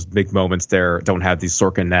those big moments there don't have these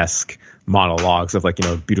Sorkin-esque monologues of like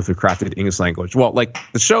beautifully crafted English language. Well, like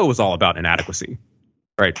the show was all about inadequacy.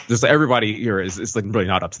 Right. Just everybody here is like really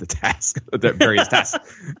not up to the task, the various tasks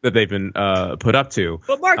that they've been put up to.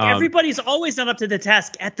 But Mark, everybody's always not up to the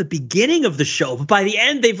task at the beginning of the show, but by the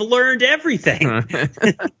end they've learned everything.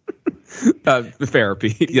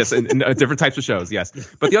 Therapy, yes, and different types of shows, yes.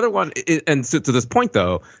 But the other one, and so to this point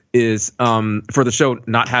though, is for the show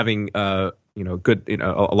not having good,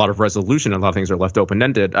 a lot of resolution, and a lot of things are left open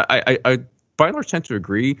ended. I by and large tend to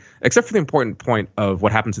agree, except for the important point of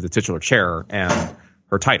what happened to the titular chair and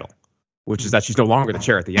her title, which is that she's no longer the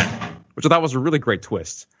chair at the end, which I thought was a really great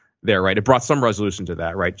twist there, right? It brought some resolution to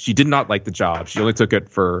that, right? She did not like the job. She only took it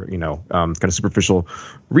for, kind of superficial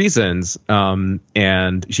reasons.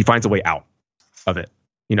 And she finds a way out of it,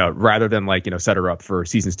 rather than set her up for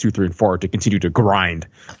seasons 2, 3, and 4 to continue to grind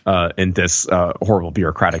in this horrible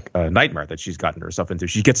bureaucratic nightmare that she's gotten herself into.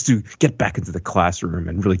 She gets to get back into the classroom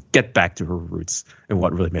and really get back to her roots and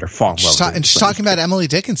what really made her fall in love. And she's talking about Emily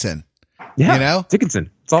Dickinson. Yeah, Dickinson.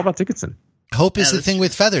 It's all about Dickinson. Hope is the thing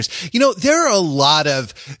with feathers. There are a lot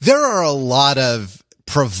of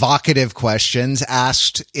provocative questions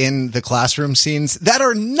asked in the classroom scenes that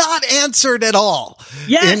are not answered at all.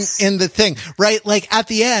 Yes. In the thing, right? Like at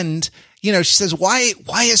the end, she says, why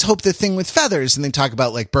is hope the thing with feathers? And they talk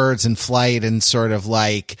about like birds and flight and sort of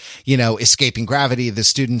like, escaping gravity. The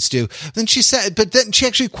students do. Then she said, but then she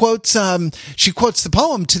actually quotes the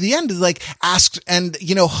poem to the end, like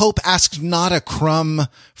hope asked not a crumb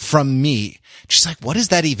from me. She's like, what does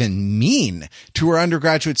that even mean to her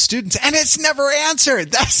undergraduate students? And it's never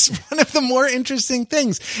answered. That's one of the more interesting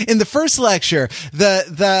things. In the first lecture,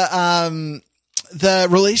 the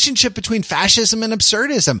relationship between fascism and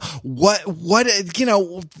absurdism. What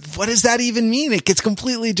does that even mean? It gets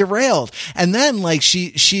completely derailed. And then like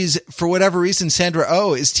she's for whatever reason, Sandra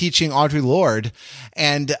Oh is teaching Audre Lorde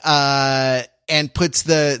and puts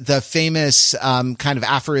the famous, kind of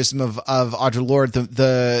aphorism of Audre Lorde,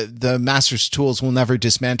 the master's tools will never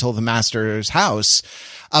dismantle the master's house,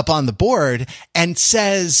 up on the board, and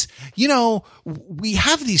says, we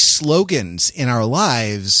have these slogans in our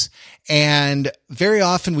lives, and very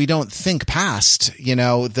often we don't think past,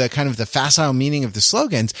 the kind of the facile meaning of the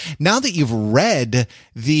slogans. Now that you've read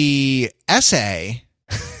the essay,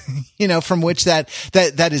 from which that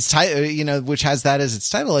is which has that as its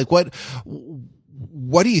title, like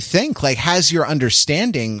what do you think? Like, has your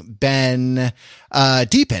understanding been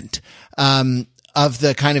deepened of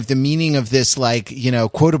the kind of the meaning of this, like,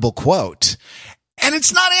 quotable quote? And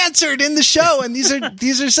it's not answered in the show. And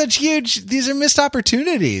these are such huge, these are missed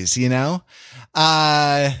opportunities, and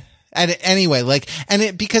anyway, like,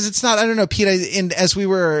 because it's not, I don't know, Pete, as we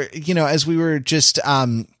were just,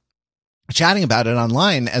 chatting about it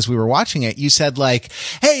online as we were watching it, you said like,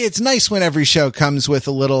 hey, it's nice when every show comes with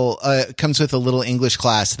a little English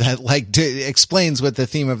class that like explains what the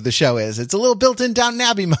theme of the show is. It's a little built-in Downton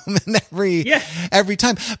Abbey moment every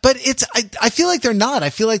time. But I feel like they're not.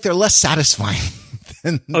 I feel like they're less satisfying.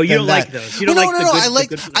 You don't like those. You don't like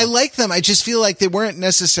I like them. I just feel like they weren't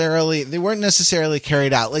necessarily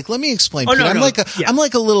carried out. Like, let me explain. Pete. I'm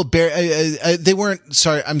like a little bear. They weren't.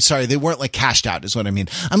 I'm sorry. They weren't like cashed out. Is what I mean.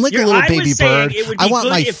 I'm like a little baby bird. I want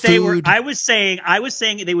my food. I was saying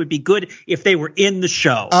they would be good if they were in the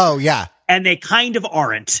show. Oh yeah. And they kind of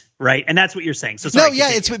aren't, right? And that's what you're saying. So sorry, no,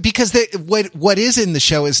 yeah, it's because what is in the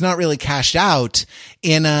show is not really cashed out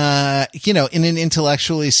in an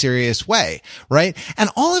intellectually serious way, right? And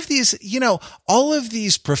all of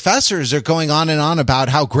these professors are going on and on about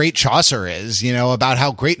how great Chaucer is, about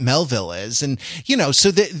how great Melville is, and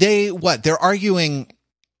so they're arguing.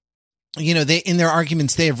 In their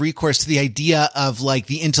arguments, they have recourse to the idea of like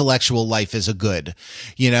the intellectual life is a good,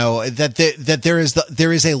 that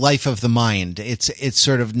there is a life of the mind. It's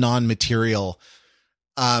sort of non-material.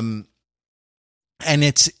 And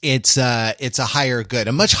it's a higher good,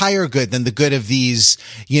 a much higher good than the good of these,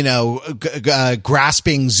 grasping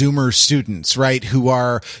Zoomer students, right? Who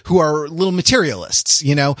are little materialists,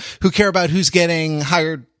 who care about who's getting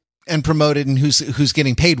hired and promoted and who's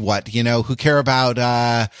getting paid what, who care about,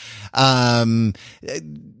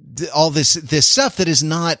 all this stuff that is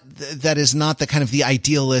not the kind of the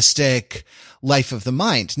idealistic life of the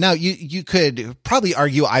mind. Now, you could probably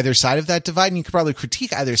argue either side of that divide, and you could probably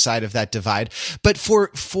critique either side of that divide. But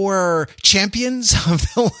for champions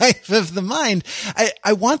of the life of the mind,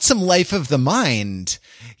 I want some life of the mind,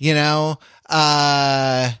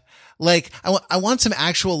 like, I want some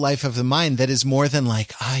actual life of the mind that is more than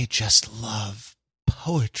like, I just love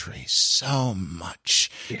poetry so much.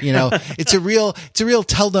 It's a real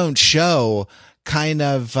tell don't show kind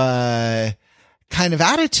of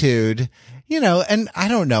attitude, and I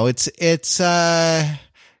don't know. It's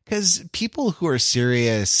cause people who are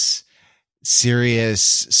serious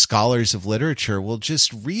scholars of literature will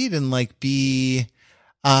just read and like be,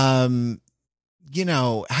 have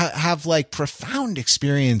like profound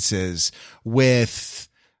experiences with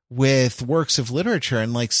works of literature.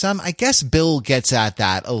 And like I guess Bill gets at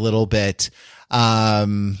that a little bit.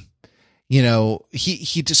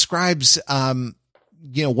 He describes,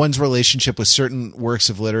 one's relationship with certain works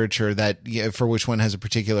of literature that, for which one has a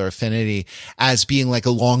particular affinity, as being like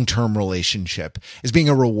a long-term relationship, as being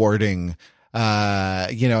a rewarding,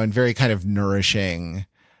 and very kind of nourishing,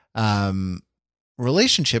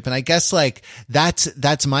 relationship. And I guess like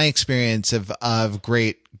that's my experience of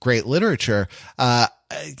great literature. I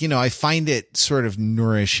find it sort of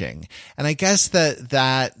nourishing, and I guess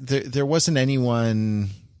that there wasn't anyone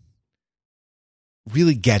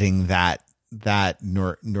really getting that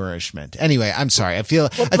nourishment. Anyway, I'm sorry. I feel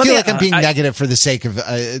like I'm being negative for the sake of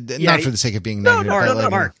not for the sake of being negative.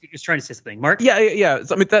 Mark, you're just trying to say something. Mark. Yeah.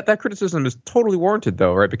 So, I mean, that criticism is totally warranted,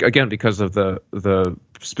 though, right? Again, because of the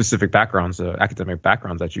specific backgrounds, academic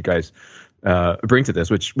backgrounds that you guys bring to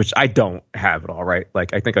this, which I don't have at all, right?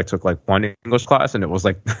 Like, I think I took like one English class, and it was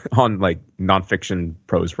like on like nonfiction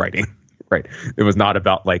prose writing, right? It was not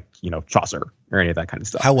about like, Chaucer or any of that kind of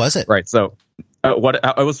stuff. How was it? Right. So it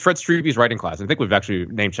was Fred Strebe's writing class. I think we've actually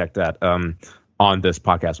name checked that on this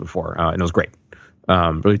podcast before, and it was great.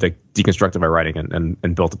 Really like deconstructed my writing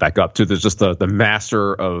and built it back up to there's just the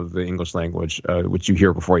master of the English language, which you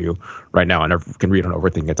hear before you right now and can read on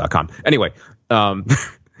overthinkingit.com. Anyway,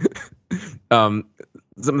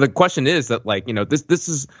 the question is that, like,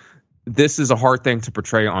 this is a hard thing to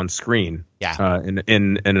portray on screen. Yeah.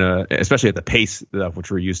 Especially at the pace of which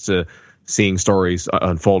we're used to seeing stories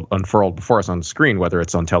unfurled before us on screen, whether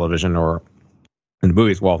it's on television or in the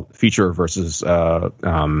movies. Well, feature versus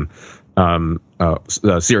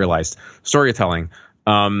serialized storytelling.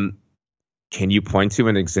 Can you point to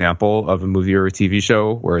an example of a movie or a TV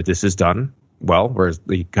show where this is done well, where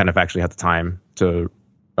you kind of actually had the time to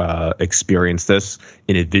experience this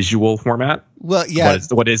in a visual format? Well, yeah.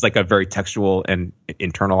 What is like a very textual and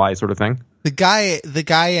internalized sort of thing? The guy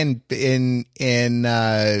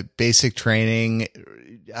in basic training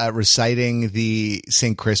reciting the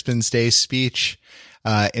St. Crispin's Day speech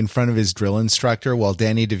in front of his drill instructor while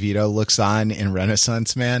Danny DeVito looks on in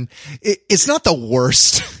Renaissance Man. It's not the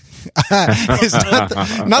worst. It's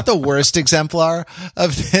not the worst exemplar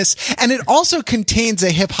of this. And it also contains a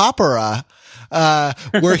hip opera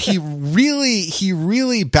where he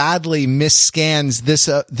really badly misscans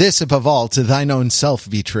this above all to thine own self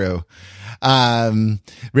be true. Rendering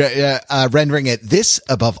it this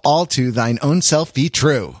above all to thine own self be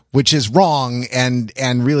true, which is wrong and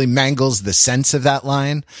really mangles the sense of that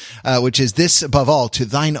line, which is this above all to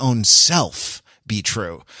thine own self be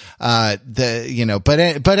true. But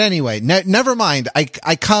anyway, never mind.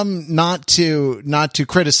 I come not to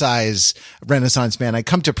criticize Renaissance Man. I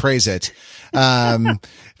come to praise it.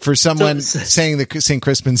 For someone saying the St.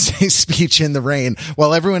 Crispin's Day speech in the rain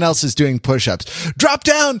while everyone else is doing push-ups. Drop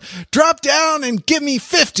down and give me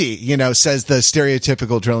 50, says the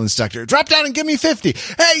stereotypical drill instructor. Drop down and give me 50.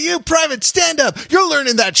 Hey, you private, stand up. You're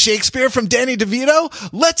learning that Shakespeare from Danny DeVito.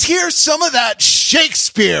 Let's hear some of that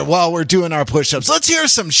Shakespeare while we're doing our push-ups. Let's hear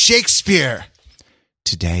some Shakespeare.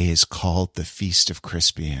 Today is called the Feast of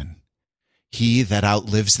Crispian. He that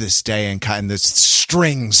outlives this day, and the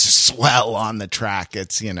strings swell on the track.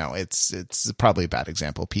 It's probably a bad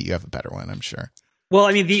example. Pete, you have a better one, I'm sure. Well,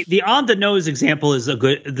 I mean, the on the nose example is the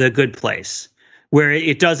Good Place, where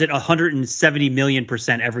it does it 170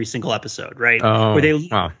 million% every single episode, right? Oh,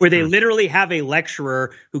 where they literally have a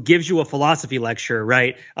lecturer who gives you a philosophy lecture,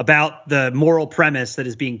 right, about the moral premise that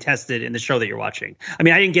is being tested in the show that you're watching. I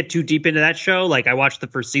mean, I didn't get too deep into that show. Like, I watched the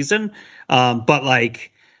first season, but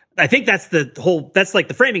like, I think that's like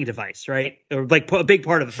the framing device, right? Or like a big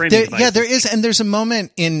part of the framing device. Yeah, there is. And there's a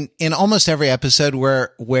moment in almost every episode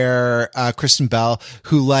where Kristen Bell,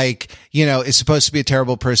 who is supposed to be a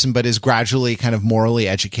terrible person, but is gradually kind of morally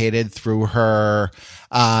educated through her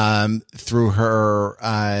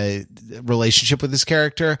relationship with this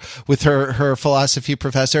character, with her philosophy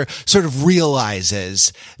professor, sort of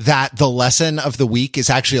realizes that the lesson of the week is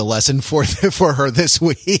actually a lesson for her this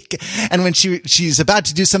week. And when she's about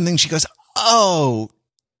to do something, she goes, "Oh,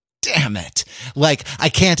 damn it. Like, I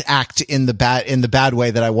can't act in the bad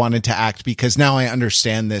way that I wanted to act because now I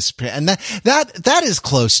understand this." And that is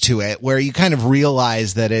close to it, where you kind of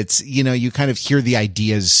realize that it's, you kind of hear the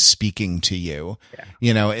ideas speaking to you,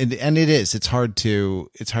 and it's hard to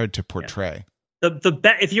portray. So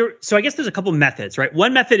I guess there's a couple methods, right?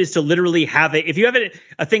 One method is to literally have if you have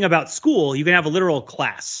a thing about school, you can have a literal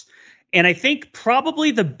class. And I think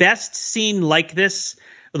probably the best scene like this,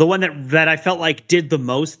 the one that I felt like did the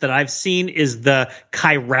most that I've seen, is the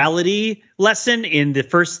chirality lesson in the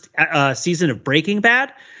first season of Breaking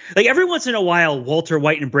Bad. Like, every once in a while, Walter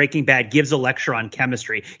White in Breaking Bad gives a lecture on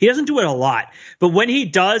chemistry. He doesn't do it a lot, but when he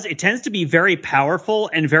does, it tends to be very powerful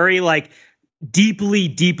and very deeply,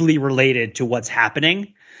 deeply related to what's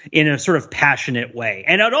happening in a sort of passionate way.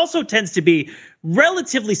 And it also tends to be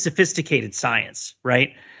relatively sophisticated science,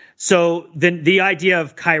 right? So then the idea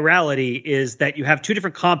of chirality is that you have two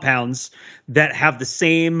different compounds that have the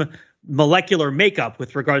same molecular makeup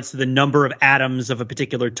with regards to the number of atoms of a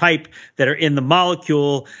particular type that are in the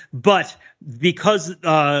molecule. But because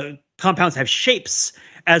compounds have shapes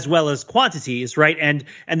as well as quantities, right? And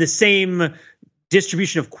the same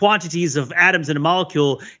distribution of quantities of atoms in a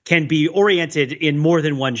molecule can be oriented in more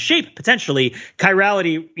than one shape, potentially.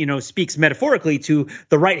 Chirality, speaks metaphorically to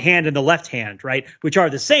the right hand and the left hand, right? Which are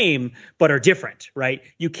the same, but are different, right?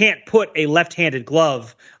 You can't put a left-handed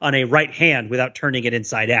glove on a right hand without turning it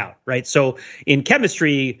inside out, right? So in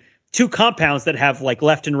chemistry, two compounds that have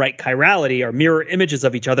left and right chirality are mirror images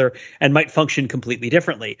of each other and might function completely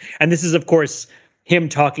differently. And this is, of course, him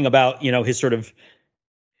talking about, his sort of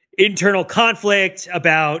internal conflict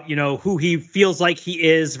about, you know, who he feels like he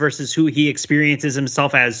is versus who he experiences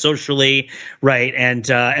himself as socially, right? And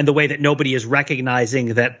the way that nobody is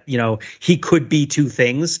recognizing that, you know, he could be two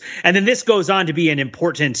things. And then this goes on to be an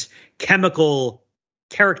important chemical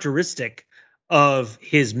characteristic of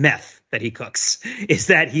his meth that he cooks, is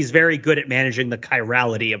that he's very good at managing the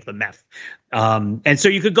chirality of the meth. And so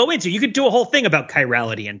you could do a whole thing about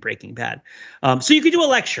chirality in Breaking Bad. So you could do a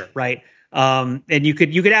lecture, right? And you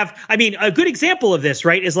could have, I mean, a good example of this,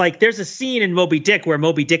 right, is like there's a scene in Moby Dick where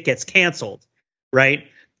Moby Dick gets canceled, right?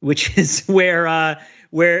 Which is where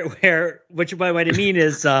which by what I mean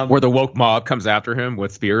is where the woke mob comes after him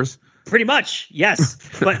with spears. Pretty much, yes.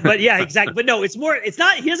 But yeah, exactly. But no, it's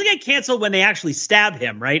not, he doesn't get canceled when they actually stab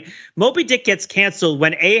him, right? Moby Dick gets canceled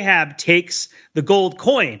when Ahab takes the gold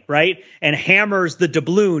coin, right, and hammers the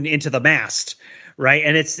doubloon into the mast, right?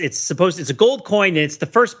 And it's a gold coin, and it's the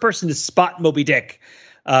first person to spot Moby Dick,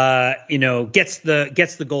 gets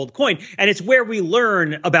the gold coin. And it's where we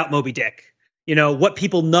learn about Moby Dick. You know, what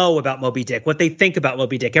people know about Moby Dick, what they think about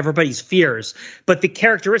Moby Dick, everybody's fears. But the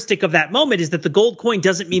characteristic of that moment is that the gold coin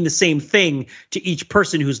doesn't mean the same thing to each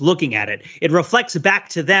person who's looking at it. It reflects back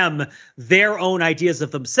to them their own ideas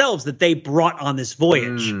of themselves that they brought on this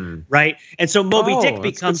voyage, right? And so Moby Dick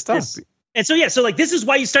becomes this. And so, yeah, so like this is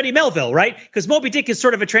why you study Melville, right? Because Moby Dick is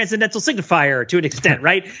sort of a transcendental signifier to an extent,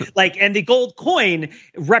 right? Like, and the gold coin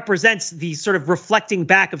represents the sort of reflecting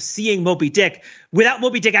back of seeing Moby Dick without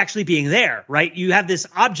Moby Dick actually being there, right? You have this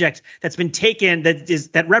object that's been taken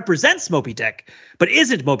that represents Moby Dick, but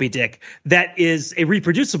isn't Moby Dick, that is a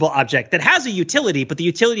reproducible object that has a utility, but the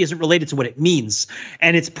utility isn't related to what it means.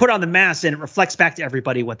 And it's put on the mast and it reflects back to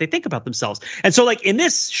everybody what they think about themselves. And so like in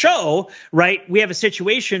this show, right, we have a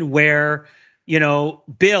situation where, you know,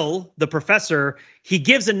 Bill, the professor, he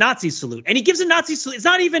gives a Nazi salute, and he gives a Nazi salute. It's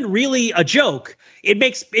not even really a joke. It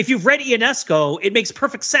makes, if you've read Ionesco, it makes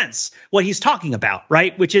perfect sense what he's talking about,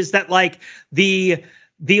 right? Which is that like the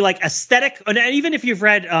like aesthetic, and even if you've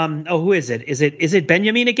read, who is it? Is it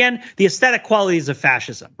Benjamin again? The aesthetic qualities of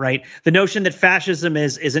fascism, right? The notion that fascism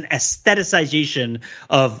is an aestheticization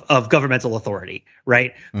of governmental authority,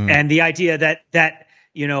 right? And the idea that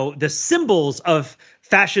you know, the symbols of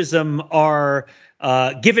fascism are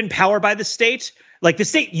given power by the state. Like the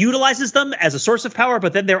state utilizes them as a source of power,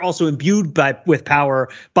 but then they're also imbued with power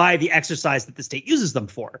by the exercise that the state uses them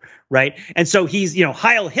for, right? And so he's, you know,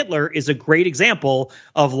 Heil Hitler is a great example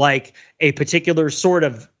of like a particular sort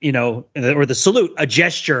of, you know, or the salute, a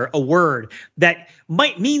gesture, a word that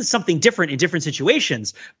might mean something different in different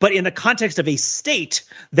situations, but in the context of a state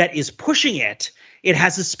that is pushing it, it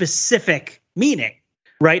has a specific meaning,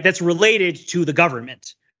 right? That's related to the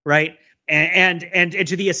government, right? And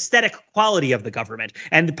to the aesthetic quality of the government.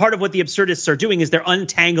 And part of what the absurdists are doing is they're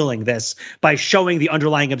untangling this by showing the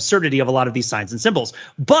underlying absurdity of a lot of these signs and symbols.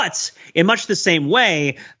 But in much the same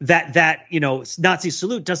way that you know, Nazi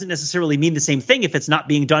salute doesn't necessarily mean the same thing if it's not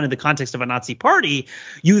being done in the context of a Nazi party,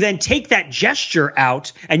 you then take that gesture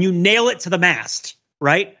out and you nail it to the mast,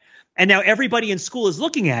 right? And now everybody in school is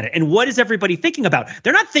looking at it. And what is everybody thinking about?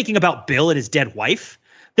 They're not thinking about Bill and his dead wife.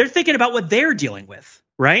 They're thinking about what they're dealing with.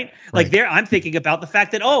 Right? Like I'm thinking about the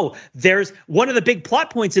fact that, there's one of the big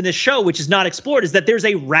plot points in this show, which is not explored, is that there's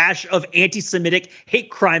a rash of anti-Semitic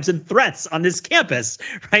hate crimes and threats on this campus,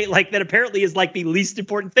 right? Like that apparently is like the least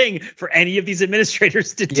important thing for any of these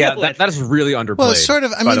administrators to deal with. That is really underplayed. Well, sort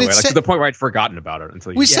of, I mean, it's to the point where I'd forgotten about it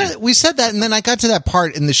until we said that. And then I got to that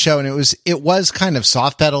part in the show and it was kind of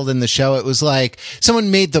soft pedaled in the show. It was like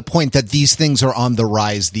someone made the point that these things are on the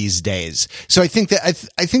rise these days. So I think that,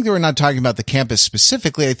 I think they were not talking about the campus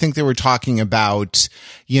specifically. I think they were talking about,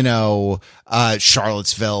 you know,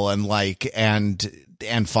 Charlottesville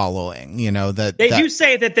and following, you know, that they do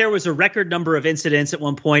say that there was a record number of incidents at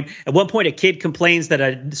one point. At one point, a kid complains that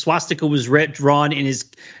a swastika was drawn in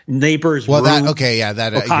his neighbor's room.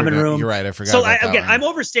 Common room. You're right. I forgot. So I'm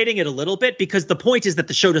overstating it a little bit because the point is that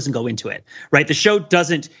the show doesn't go into it, right? The show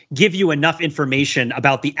doesn't give you enough information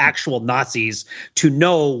about the actual Nazis to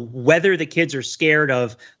know whether the kids are scared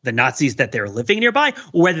of the Nazis that they're living nearby,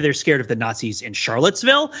 or whether they're scared of the Nazis in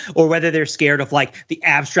Charlottesville, or whether they're scared of like the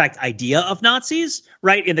abstract idea of Nazis,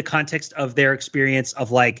 right? In the context of their experience of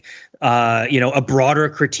like, you know, a broader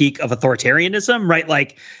critique of authoritarianism, right?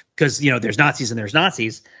 Like, because, you know, there's Nazis and there's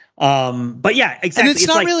Nazis. But yeah, exactly. And it's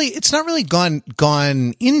not really gone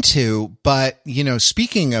into, but you know,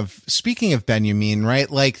 speaking of Benjamin,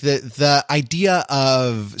 right? Like the idea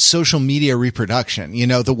of social media reproduction, you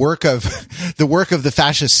know, the work of the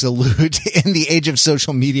fascist salute in the age of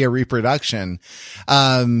social media reproduction,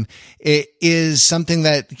 it is something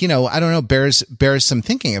that, you know, I don't know, bears some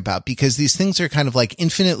thinking about, because these things are kind of like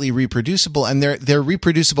infinitely reproducible, and they're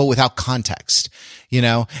reproducible without context, you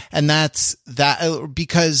know, and that's that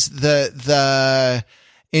because the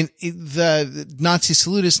Nazi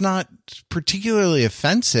salute is not particularly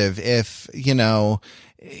offensive if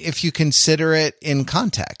you consider it in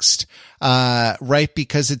context, right?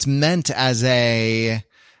 Because it's meant as an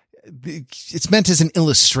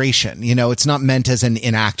illustration, you know, it's not meant as an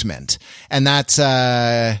enactment. And that's,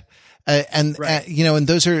 right. And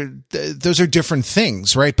those are different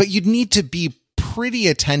things, right? But you'd need to be pretty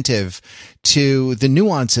attentive to the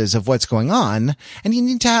nuances of what's going on, and you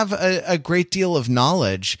need to have a great deal of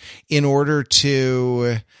knowledge in order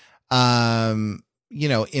to do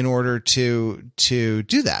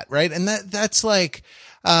that, right? And that's like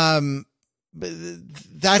but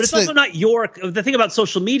it's also not the thing about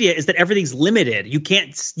social media is that everything's limited. You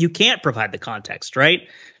can't provide the context, right?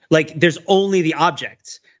 Like there's only the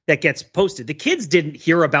object that gets posted. The kids didn't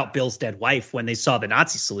hear about Bill's dead wife when they saw the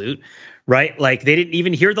Nazi salute, right? Like they didn't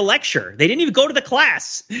even hear the lecture. They didn't even go to the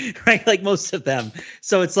class, right? Like most of them.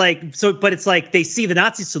 So it's like, but it's like they see the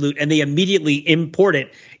Nazi salute and they immediately import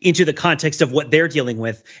it into the context of what they're dealing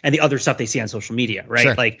with and the other stuff they see on social media, right?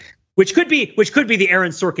 Sure. Like, which could be the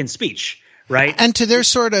Aaron Sorkin speech, right? And to their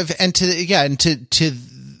to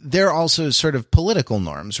their also sort of political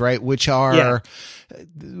norms, right? Which are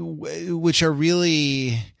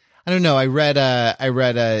really, I don't know. I read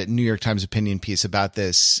a New York Times opinion piece about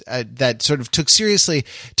this that sort of took seriously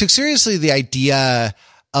the idea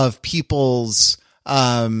of people's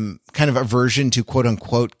kind of aversion to quote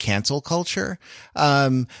unquote cancel culture,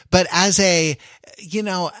 but as a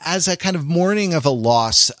kind of mourning of a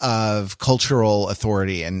loss of cultural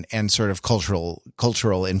authority and sort of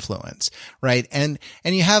cultural influence, right? And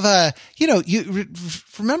you have you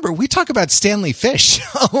remember we talk about Stanley Fish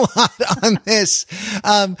a lot on this.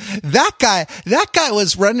 That guy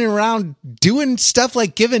was running around doing stuff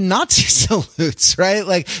like giving Nazi salutes, right?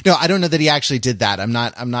 Like, no, I don't know that he actually did that. I'm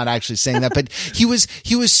not actually saying that, but he was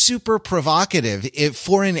super provocative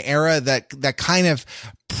for an era that kind of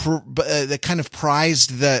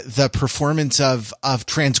prized the performance of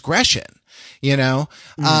transgression, you know?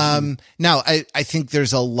 Mm-hmm. Now I think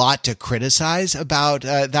there's a lot to criticize about,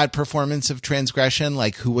 that performance of transgression,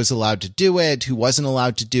 like who was allowed to do it, who wasn't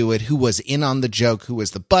allowed to do it, who was in on the joke, who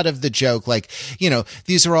was the butt of the joke. Like, you know,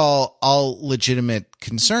 these are all legitimate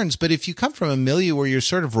concerns. But if you come from a milieu where you're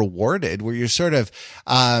sort of rewarded, where you're sort of,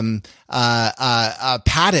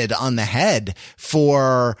 patted on the head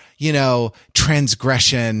for, you know,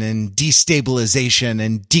 transgression and destabilization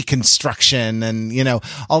and deconstruction and, you know,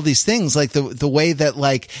 all these things, like the way that,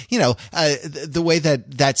 like, you know, the way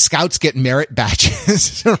that scouts get merit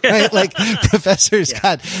badges, right? Like professors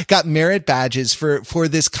got merit badges for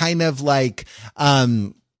this kind of like,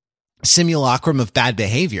 simulacrum of bad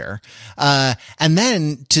behavior. And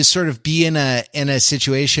then to sort of be in a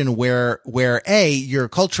situation where your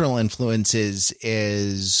cultural influence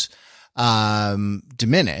is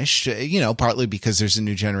diminished, you know, partly because there's a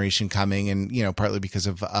new generation coming and, you know, partly because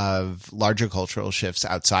of larger cultural shifts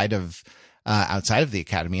outside of the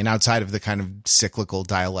academy and outside of the kind of cyclical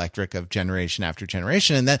dialectic of generation after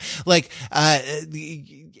generation. And then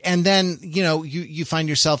and then, you know, you find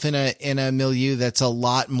yourself in a milieu that's a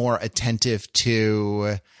lot more attentive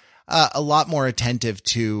to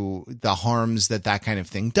the harms that kind of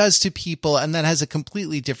thing does to people. And that has a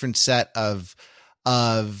completely different set of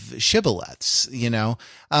shibboleths, you know,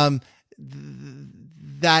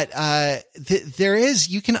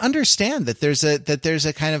 you can understand that there's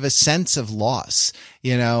a kind of a sense of loss,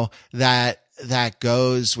 you know, that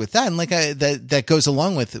goes with that. And like, that goes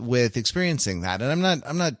along with experiencing that. And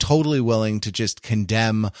I'm not totally willing to just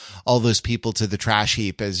condemn all those people to the trash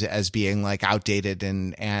heap as being like outdated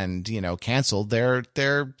and, you know, canceled.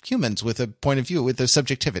 They're humans with a point of view, with a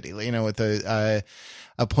subjectivity, you know, with a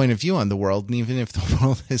point of view on the world. And even if the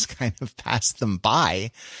world has kind of passed them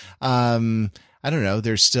by, I don't know,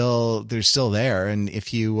 they're still there. And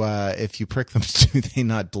if you prick them, do they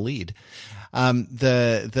not bleed?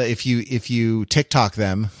 If you TikTok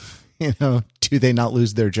them, you know, do they not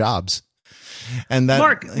lose their jobs? And that,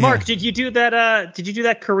 Mark, did you do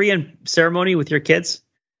that Korean ceremony with your kids?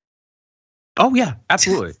 Oh yeah,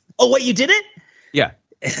 absolutely. Oh, what, you did it? Yeah.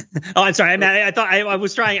 Oh, I'm sorry. I thought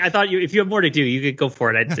if you have more to do, you could go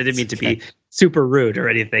for it. I didn't mean to be super rude or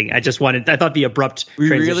anything. I thought the abrupt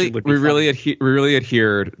transition would be fun. We really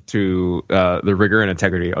adhered to the rigor and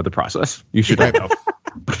integrity of the process. You should know.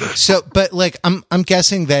 So, but like, I'm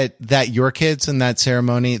guessing that your kids in that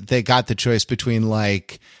ceremony, they got the choice between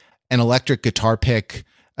like an electric guitar pick,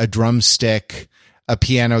 a drumstick, a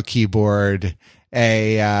piano keyboard,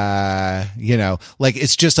 like,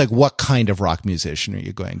 it's just like, what kind of rock musician are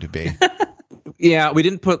you going to be? Yeah, we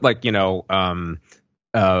didn't put like,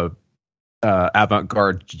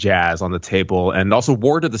 avant-garde jazz on the table, and also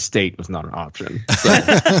War to the State was not an option. So,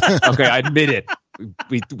 okay, I admit it.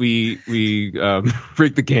 We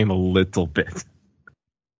rigged the game a little bit.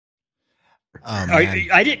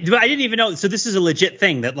 I didn't even know. So this is a legit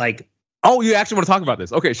thing that like. Oh, you actually want to talk about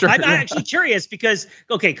this? Okay, sure. I'm actually curious because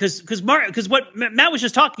what Matt was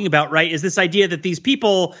just talking about, right, is this idea that these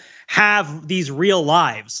people have these real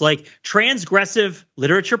lives. Like transgressive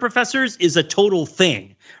literature professors is a total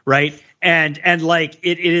thing, right? And like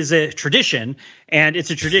it is a tradition, and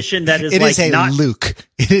it's a tradition that is Luke.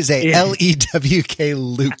 It is a Lewk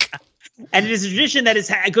Luke. And it is a tradition that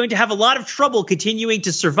is going to have a lot of trouble continuing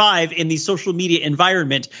to survive in the social media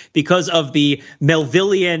environment because of the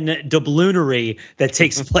Melvillian doubloonry that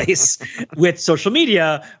takes place with social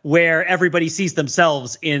media, where everybody sees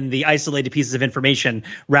themselves in the isolated pieces of information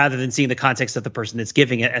rather than seeing the context of the person that's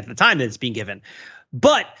giving it at the time that it's being given.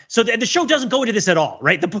 But so the show doesn't go into this at all,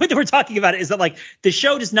 right? The point that we're talking about is that like the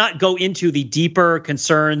show does not go into the deeper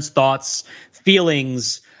concerns, thoughts,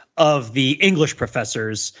 feelings of the English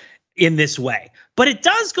professors in this way, but it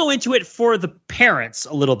does go into it for the parents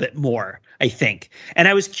a little bit more, I think. And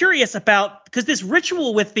I was curious about, because this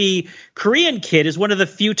ritual with the Korean kid is one of the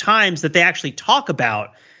few times that they actually talk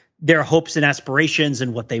about their hopes and aspirations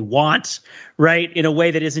and what they want, right, in a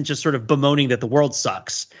way that isn't just sort of bemoaning that the world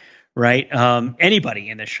sucks, right? Anybody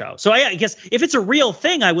in this show. So I guess if it's a real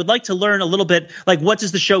thing, I would like to learn a little bit, like, what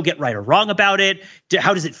does the show get right or wrong about it?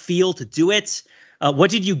 How does it feel to do it?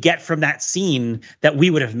 What did you get from that scene that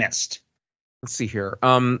we would have missed? Let's see here.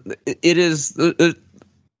 It is the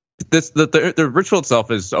ritual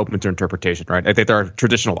itself is open to interpretation, right? I think there are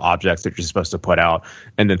traditional objects that you're supposed to put out,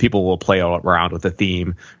 and then people will play around with the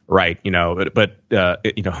theme, right? You'll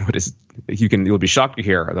be shocked to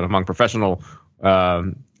hear that among professional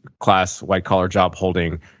class white collar job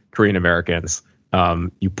holding Korean Americans,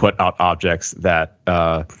 you put out objects that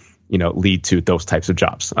lead to those types of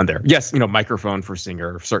jobs on there. Yes, microphone for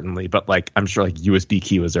singer, certainly, but like I'm sure like USB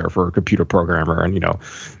key was there for a computer programmer and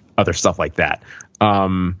other stuff like that.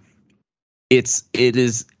 It's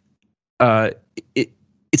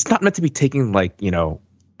not meant to be taken like,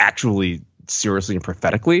 actually seriously and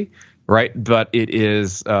prophetically, right? But it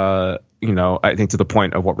is I think to the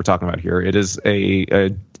point of what we're talking about here, it is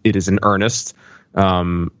an earnest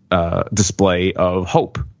display of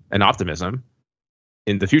hope and optimism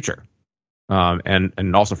in the future,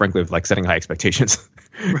 and also frankly of like setting high expectations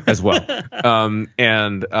as well. But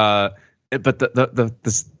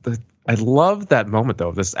I love that moment though,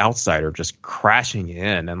 of this outsider just crashing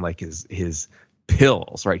in and like his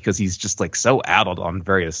pills, right? Because he's just like so addled on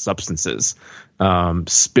various substances,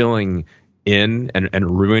 spilling in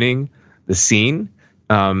and ruining the scene.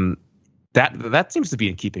 That seems to be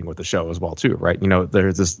in keeping with the show as well too, right?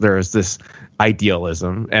 There's this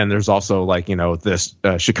idealism, and there's also like this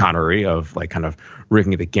chicanery of like kind of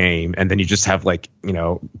rigging the game, and then you just have like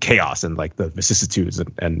chaos and like the vicissitudes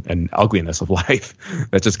and ugliness of life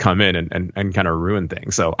that just come in and kind of ruin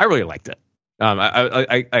things. So I really liked it.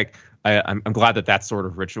 I'm glad that sort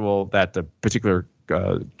of ritual, that the particular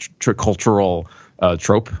cultural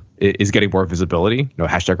trope is getting more visibility.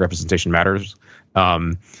 Hashtag representation matters.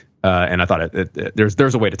 And I thought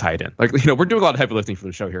there's a way to tie it in. Like, we're doing a lot of heavy lifting for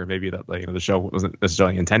the show here. Maybe that the show wasn't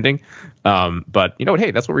necessarily intending. But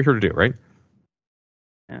hey, that's what we're here to do, right?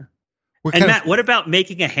 Yeah. And Matt, what about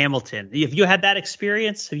making a Hamilton? Have you had that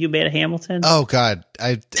experience? Have you made a Hamilton? Oh God,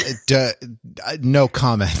 no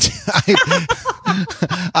comment.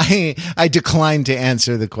 I decline to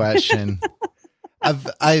answer the question.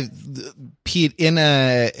 Pete, in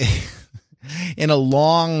a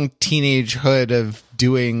long teenagehood of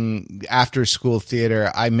doing after school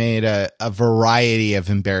theater, I made a variety of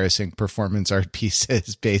embarrassing performance art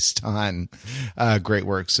pieces based on great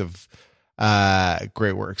works of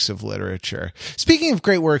literature. Speaking of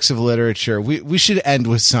great works of literature, we should end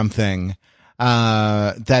with something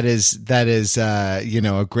that is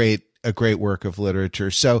a great work of literature.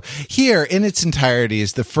 So here in its entirety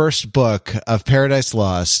is the first book of Paradise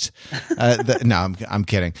Lost. No, I'm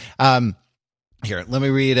kidding. Here, let me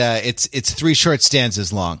read. It's 3 short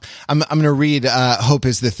stanzas long. I'm going to read, Hope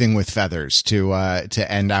is the Thing with Feathers to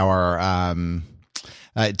end our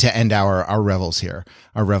to end our revels here.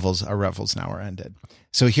 Our revels now are ended.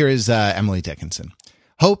 So here is Emily Dickinson.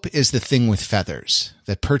 Hope is the thing with feathers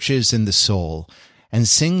that perches in the soul and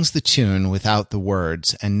sings the tune without the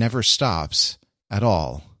words and never stops at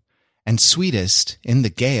all. And sweetest in the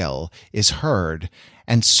gale is heard,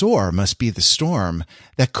 and sore must be the storm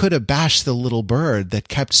that could abash the little bird that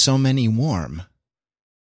kept so many warm.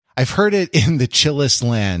 I've heard it in the chillest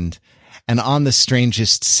land and on the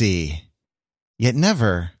strangest sea, yet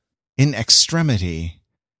never, in extremity,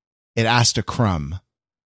 it asked a crumb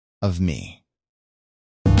of me.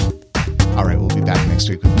 All right, we'll be back next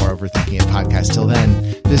week with more Overthinking It podcast. Till then,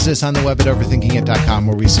 visit us on the web at overthinkingit.com,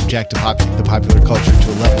 where we subject the popular culture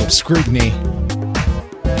to a level of scrutiny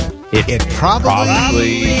it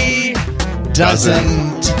probably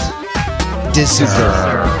doesn't deserve.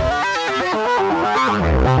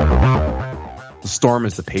 The storm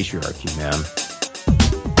is the patriarchy, man.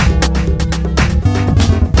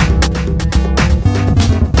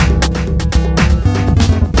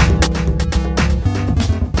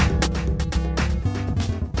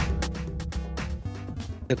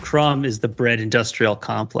 The crumb is the bread industrial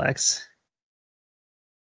complex.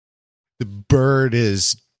 The bird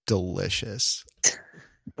is delicious.